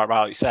mum quite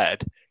rightly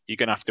said, you're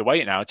going to have to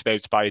wait now to be able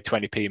to buy your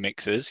 20p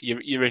mixers.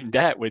 You're in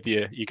debt with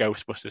your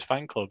Ghostbusters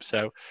fan club.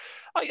 So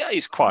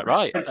he's quite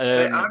right.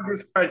 I'm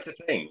just trying to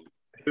think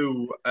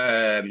who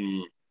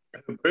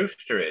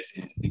Brewster is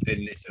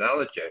in this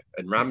analogy,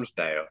 and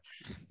Ramsdale.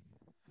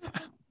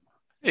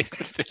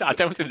 I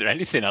don't think they're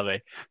anything, are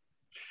they?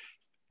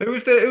 Who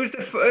was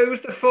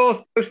the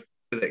fourth Brewster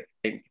that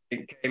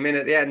came in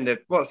at the end of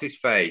what's his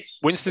face?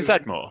 Winston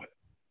Zedmore.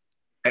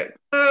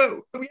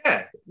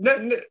 Yeah.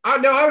 No,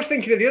 I was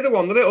thinking of the other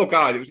one, the little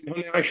guy that was in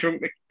Honey, I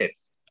Shrunk the Kids.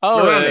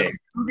 Oh,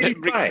 who did he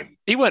play?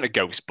 He weren't a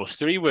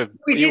Ghostbuster. He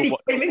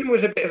came in and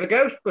was a bit of a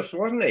Ghostbuster,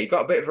 wasn't he? He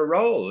got a bit of a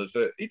role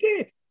he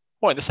did.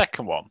 What, in the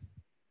second one?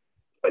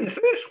 In the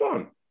first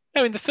one.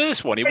 No, in the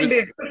first one, he was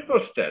a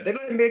Ghostbuster. They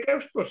let him be a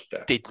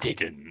Ghostbuster. They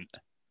didn't.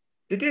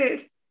 They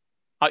did.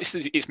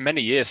 It's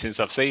many years since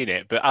I've seen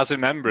it, but as a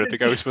member of the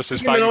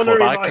Ghostbusters fan club,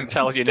 I can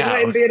tell you now. They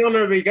let him be an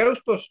honorary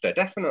Ghostbuster,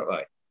 definitely.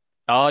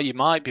 Oh, you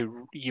might be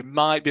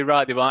right. There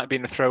might be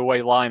a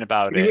throwaway line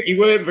about it. He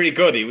weren't very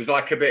good. He was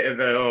like a bit of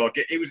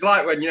it was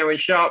like when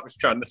Sharp was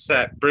trying to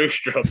set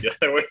Brewster up the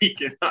other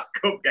week in that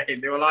cup game.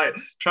 They were like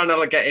trying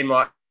to get him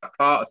like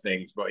part of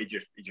things, but he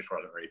just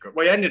wasn't very good.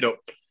 Well, he ended up.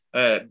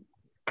 What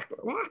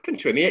happened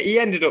to him? He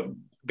ended up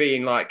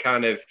being like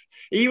kind of.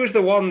 He was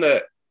the one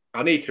that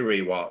I need to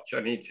rewatch.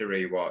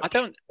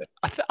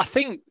 I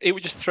think it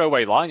was just a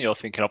throwaway line you're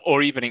thinking of,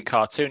 or even in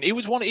cartoon. He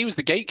was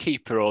the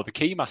gatekeeper or the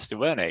keymaster,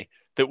 weren't he?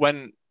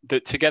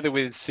 That together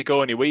with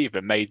Sigourney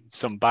Weaver made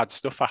some bad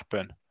stuff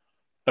happen.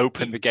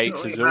 Opened the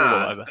gates of Zul or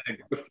whatever.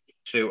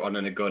 Suit on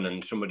and a gun,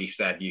 and somebody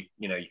said you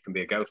can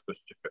be a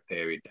Ghostbuster for a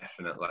period,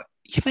 definitely.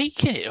 You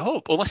make it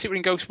up, unless it were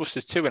in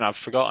Ghostbusters 2 and I've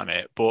forgotten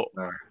it. But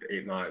no,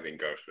 it might have been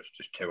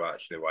Ghostbusters 2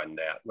 actually when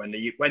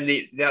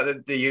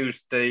they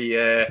used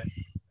the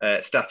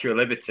Statue of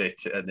Liberty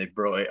and they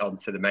brought it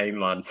onto the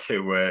mainland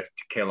to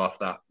kill off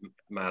that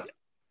mad.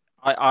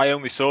 I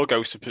only saw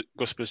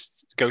Ghostbusters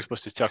 2. I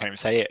can't even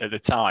say it at the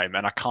time,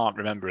 and I can't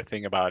remember a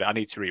thing about it. I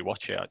need to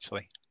rewatch it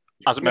actually.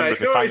 As a member of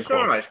the fan club.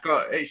 All right.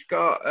 It's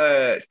got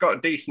a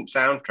decent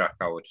soundtrack,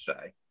 I would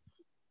say.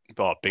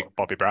 Oh, big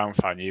Bobby Brown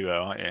fan, you are,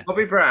 aren't you?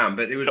 Bobby Brown,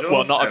 but there was Well,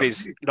 also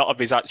not of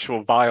his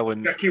actual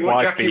violent Jackie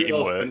wife-beating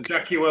Wilson. work.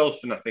 Jackie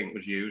Wilson, I think,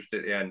 was used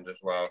at the end as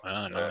well.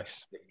 Oh,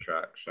 nice.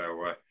 Track.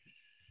 So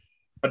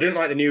I didn't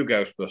like the new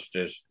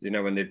Ghostbusters. You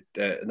know when they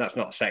and that's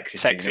not sexist.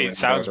 Sexy. It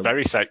sounds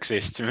very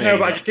sexist to me. No,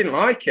 but I just didn't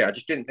like it. I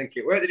just didn't think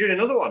it worked. They're doing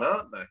another one,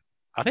 aren't they?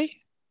 Are they?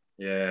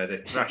 Yeah,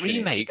 they're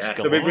remakes.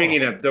 They'll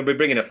be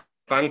bringing a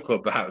fan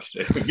club out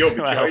soon. You'll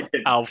be joining.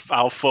 I'll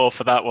fall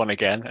for that one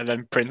again, and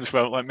then Prince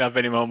won't let me have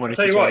any more money. I'll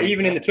tell you what,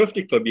 even in the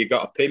Tufty Club, you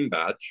got a pin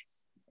badge.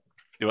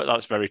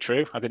 That's very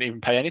true. I didn't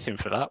even pay anything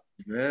for that.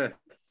 Yeah.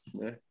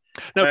 No,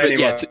 but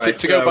anyway,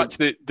 to go back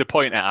to the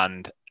point at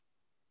hand,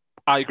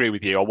 I agree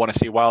with you. I want to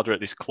see Wilder at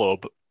this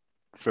club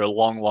for a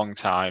long, long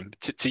time.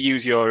 To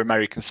use your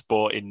American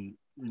sporting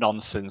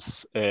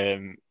nonsense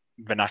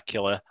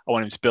vernacular, I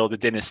want him to build a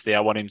dynasty. I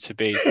want him to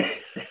be...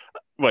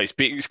 Well, it's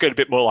going a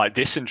bit more like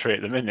dysentery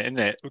at the minute, isn't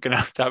it? We're going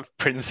to have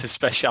Prince's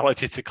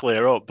speciality to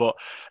clear up. But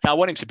I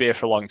want him to be here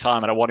for a long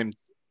time, and I want him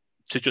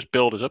to just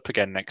build us up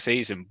again next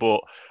season.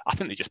 But I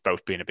think they're just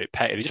both being a bit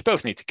petty. They just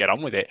both need to get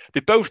on with it.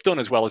 They've both done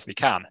as well as they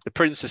can. The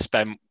Prince has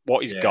spent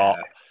what he's got,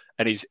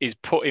 and he's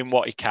put in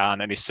what he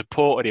can, and he's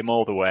supported him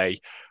all the way.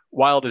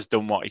 Wilder's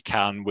done what he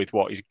can with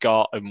what he's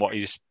got, and what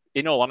he's,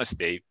 in all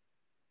honesty,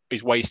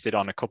 he's wasted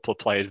on a couple of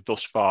players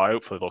thus far.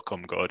 Hopefully they'll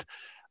come good.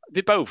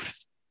 They're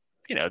both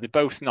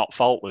not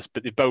faultless,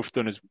 but they've both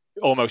done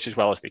almost as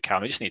well as they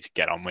can. They just need to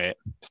get on with it.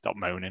 Stop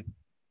moaning.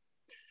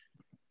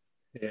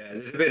 Yeah,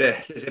 there's a bit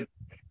of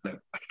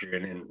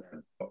passion in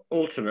there. But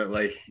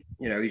ultimately,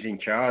 he's in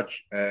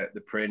charge,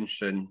 the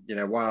Prince, and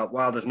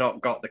Wilder's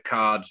not got the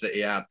cards that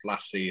he had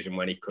last season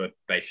when he could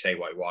basically say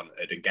what he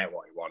wanted and get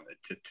what he wanted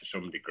to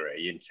some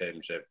degree in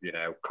terms of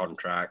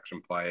contracts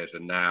and players.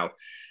 And now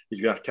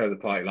he's gonna have to toe the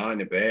party line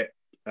a bit.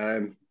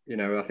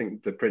 I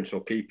think the Prince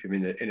will keep him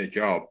in a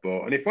job.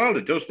 And if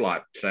Wilder does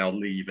say I'll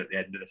leave at the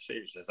end of the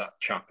season, as that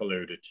chap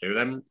alluded to,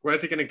 then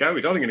where's he going to go?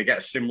 He's only going to get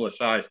a similar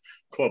sized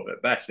club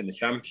at best in the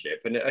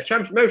Championship. And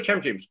most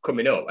Championships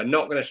coming up are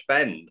not going to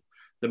spend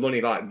the money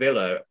like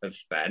Villa have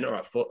spent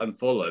and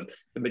Fulham.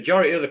 The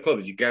majority of the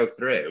clubs you go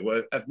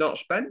through have not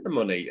spent the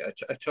money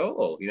at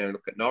all.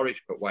 Look at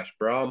Norwich, look at West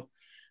Brom.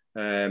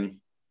 And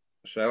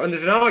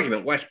there's an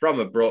argument. West Brom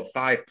have brought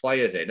 5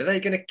 players in. Are they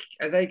going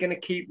to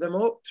keep them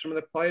up? Some of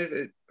the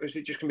players, or is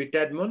it just going to be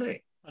dead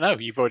money? I know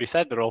you've already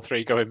said they're all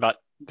 3 going back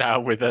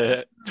down with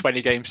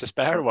 20 games to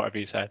spare, or whatever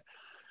you said.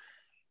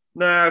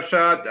 No,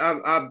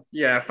 so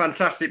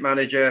fantastic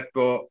manager,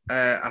 but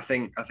I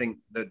think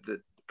that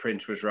the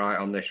Prince was right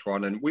on this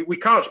one, and we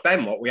can't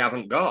spend what we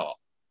haven't got.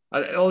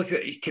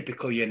 It's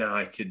typical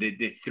United.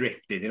 They're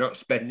thrifty. They're not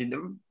spending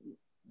them.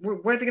 Where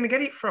are they going to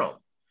get it from?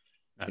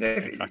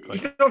 Exactly.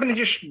 He's not going to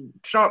just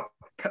start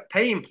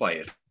paying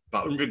players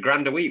about 100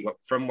 grand a week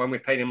from when we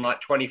paid him like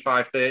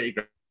 25, 30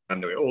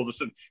 grand a week all of a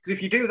sudden. Because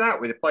if you do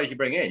that with the players you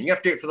bring in, you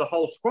have to do it for the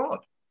whole squad.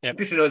 Yep.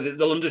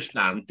 They'll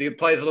understand. The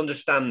players will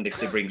understand if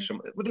they bring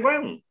some. Well, they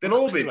won't. They'll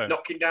all be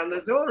knocking down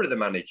the door of the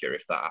manager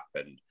if that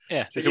happened.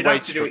 Yeah, so you'd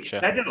have to do it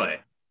steadily.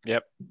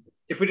 Yep.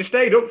 If we'd have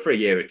stayed up for a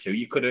year or two,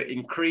 you could have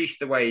increased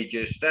the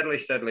wages steadily,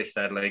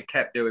 and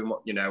kept doing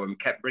what and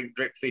kept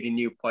drip feeding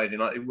new players in,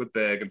 like with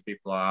Berg and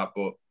people are.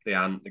 But they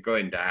aren't. They're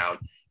going down,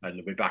 and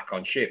they'll be back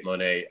on shit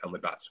money, and we're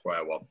back to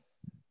square one.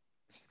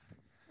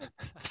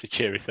 That's a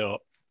cheery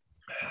thought.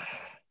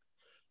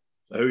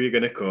 So who are you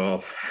going to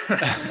call?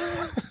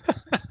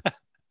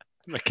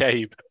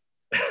 McCabe.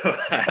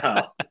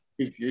 Well,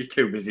 he's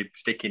too busy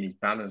sticking his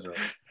banners up.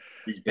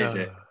 He's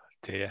busy. Oh,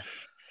 dear.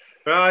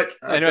 Right.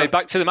 Anyway,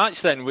 back to the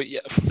match then.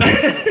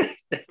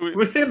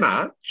 Was there a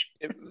match?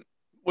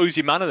 Who's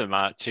your man of the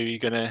match? Who are you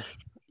going to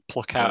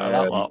pluck out of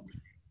that lot?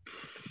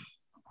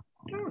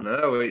 I don't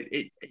know.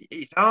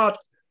 It's hard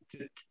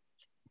to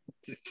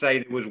say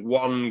there was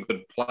one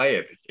good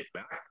player.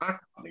 I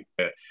think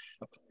I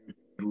played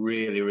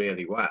really,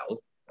 really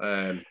well.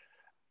 I'm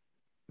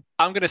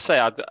going to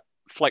say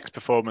Fleck's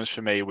performance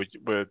for me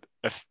were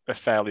a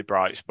fairly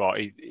bright spot.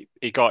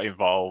 He got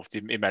involved.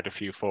 He made a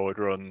few forward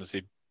runs.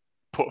 He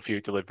put a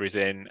few deliveries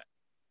in.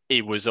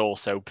 He was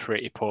also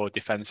pretty poor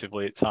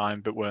defensively at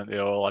times, but weren't they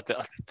all?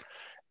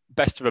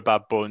 Best of a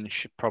bad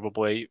bunch,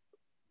 probably.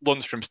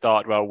 Lundstrom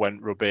started well,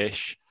 went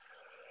rubbish.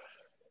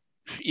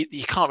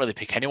 You can't really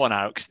pick anyone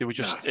out because they were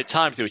just, at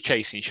times they were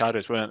chasing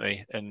shadows, weren't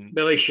they? And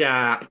Billy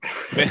Sharp.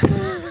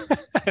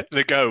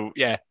 The goat,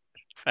 yeah,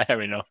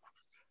 fair enough.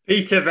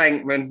 Peter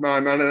Venkman, my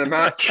man of the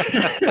match.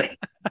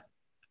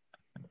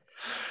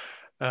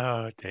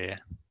 Oh dear.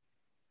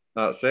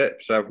 That's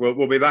it. So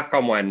we'll be back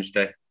on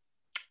Wednesday.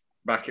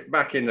 Back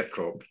in the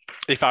cup.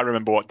 If I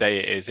remember what day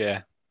it is,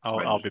 yeah.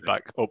 I'll be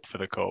back up for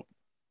the cup.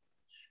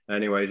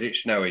 Anyways,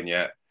 it's snowing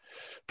yet?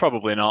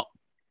 Probably not.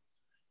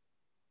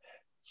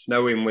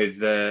 Snowing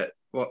with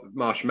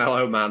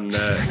Marshmallow Man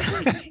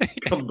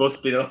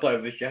busting all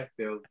over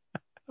Sheffield.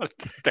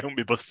 Don't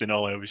be busting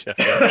all over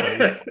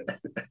Sheffield.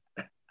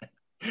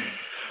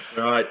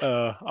 Right.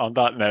 On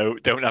that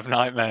note, don't have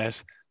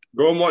nightmares.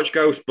 Go and watch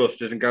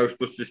Ghostbusters and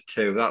Ghostbusters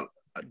 2. That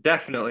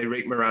definitely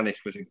Rick Moranis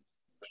was a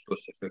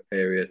Lucifer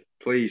period.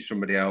 Please,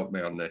 somebody help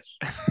me on this.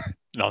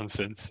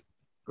 Nonsense.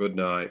 Good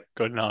night.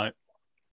 Good night.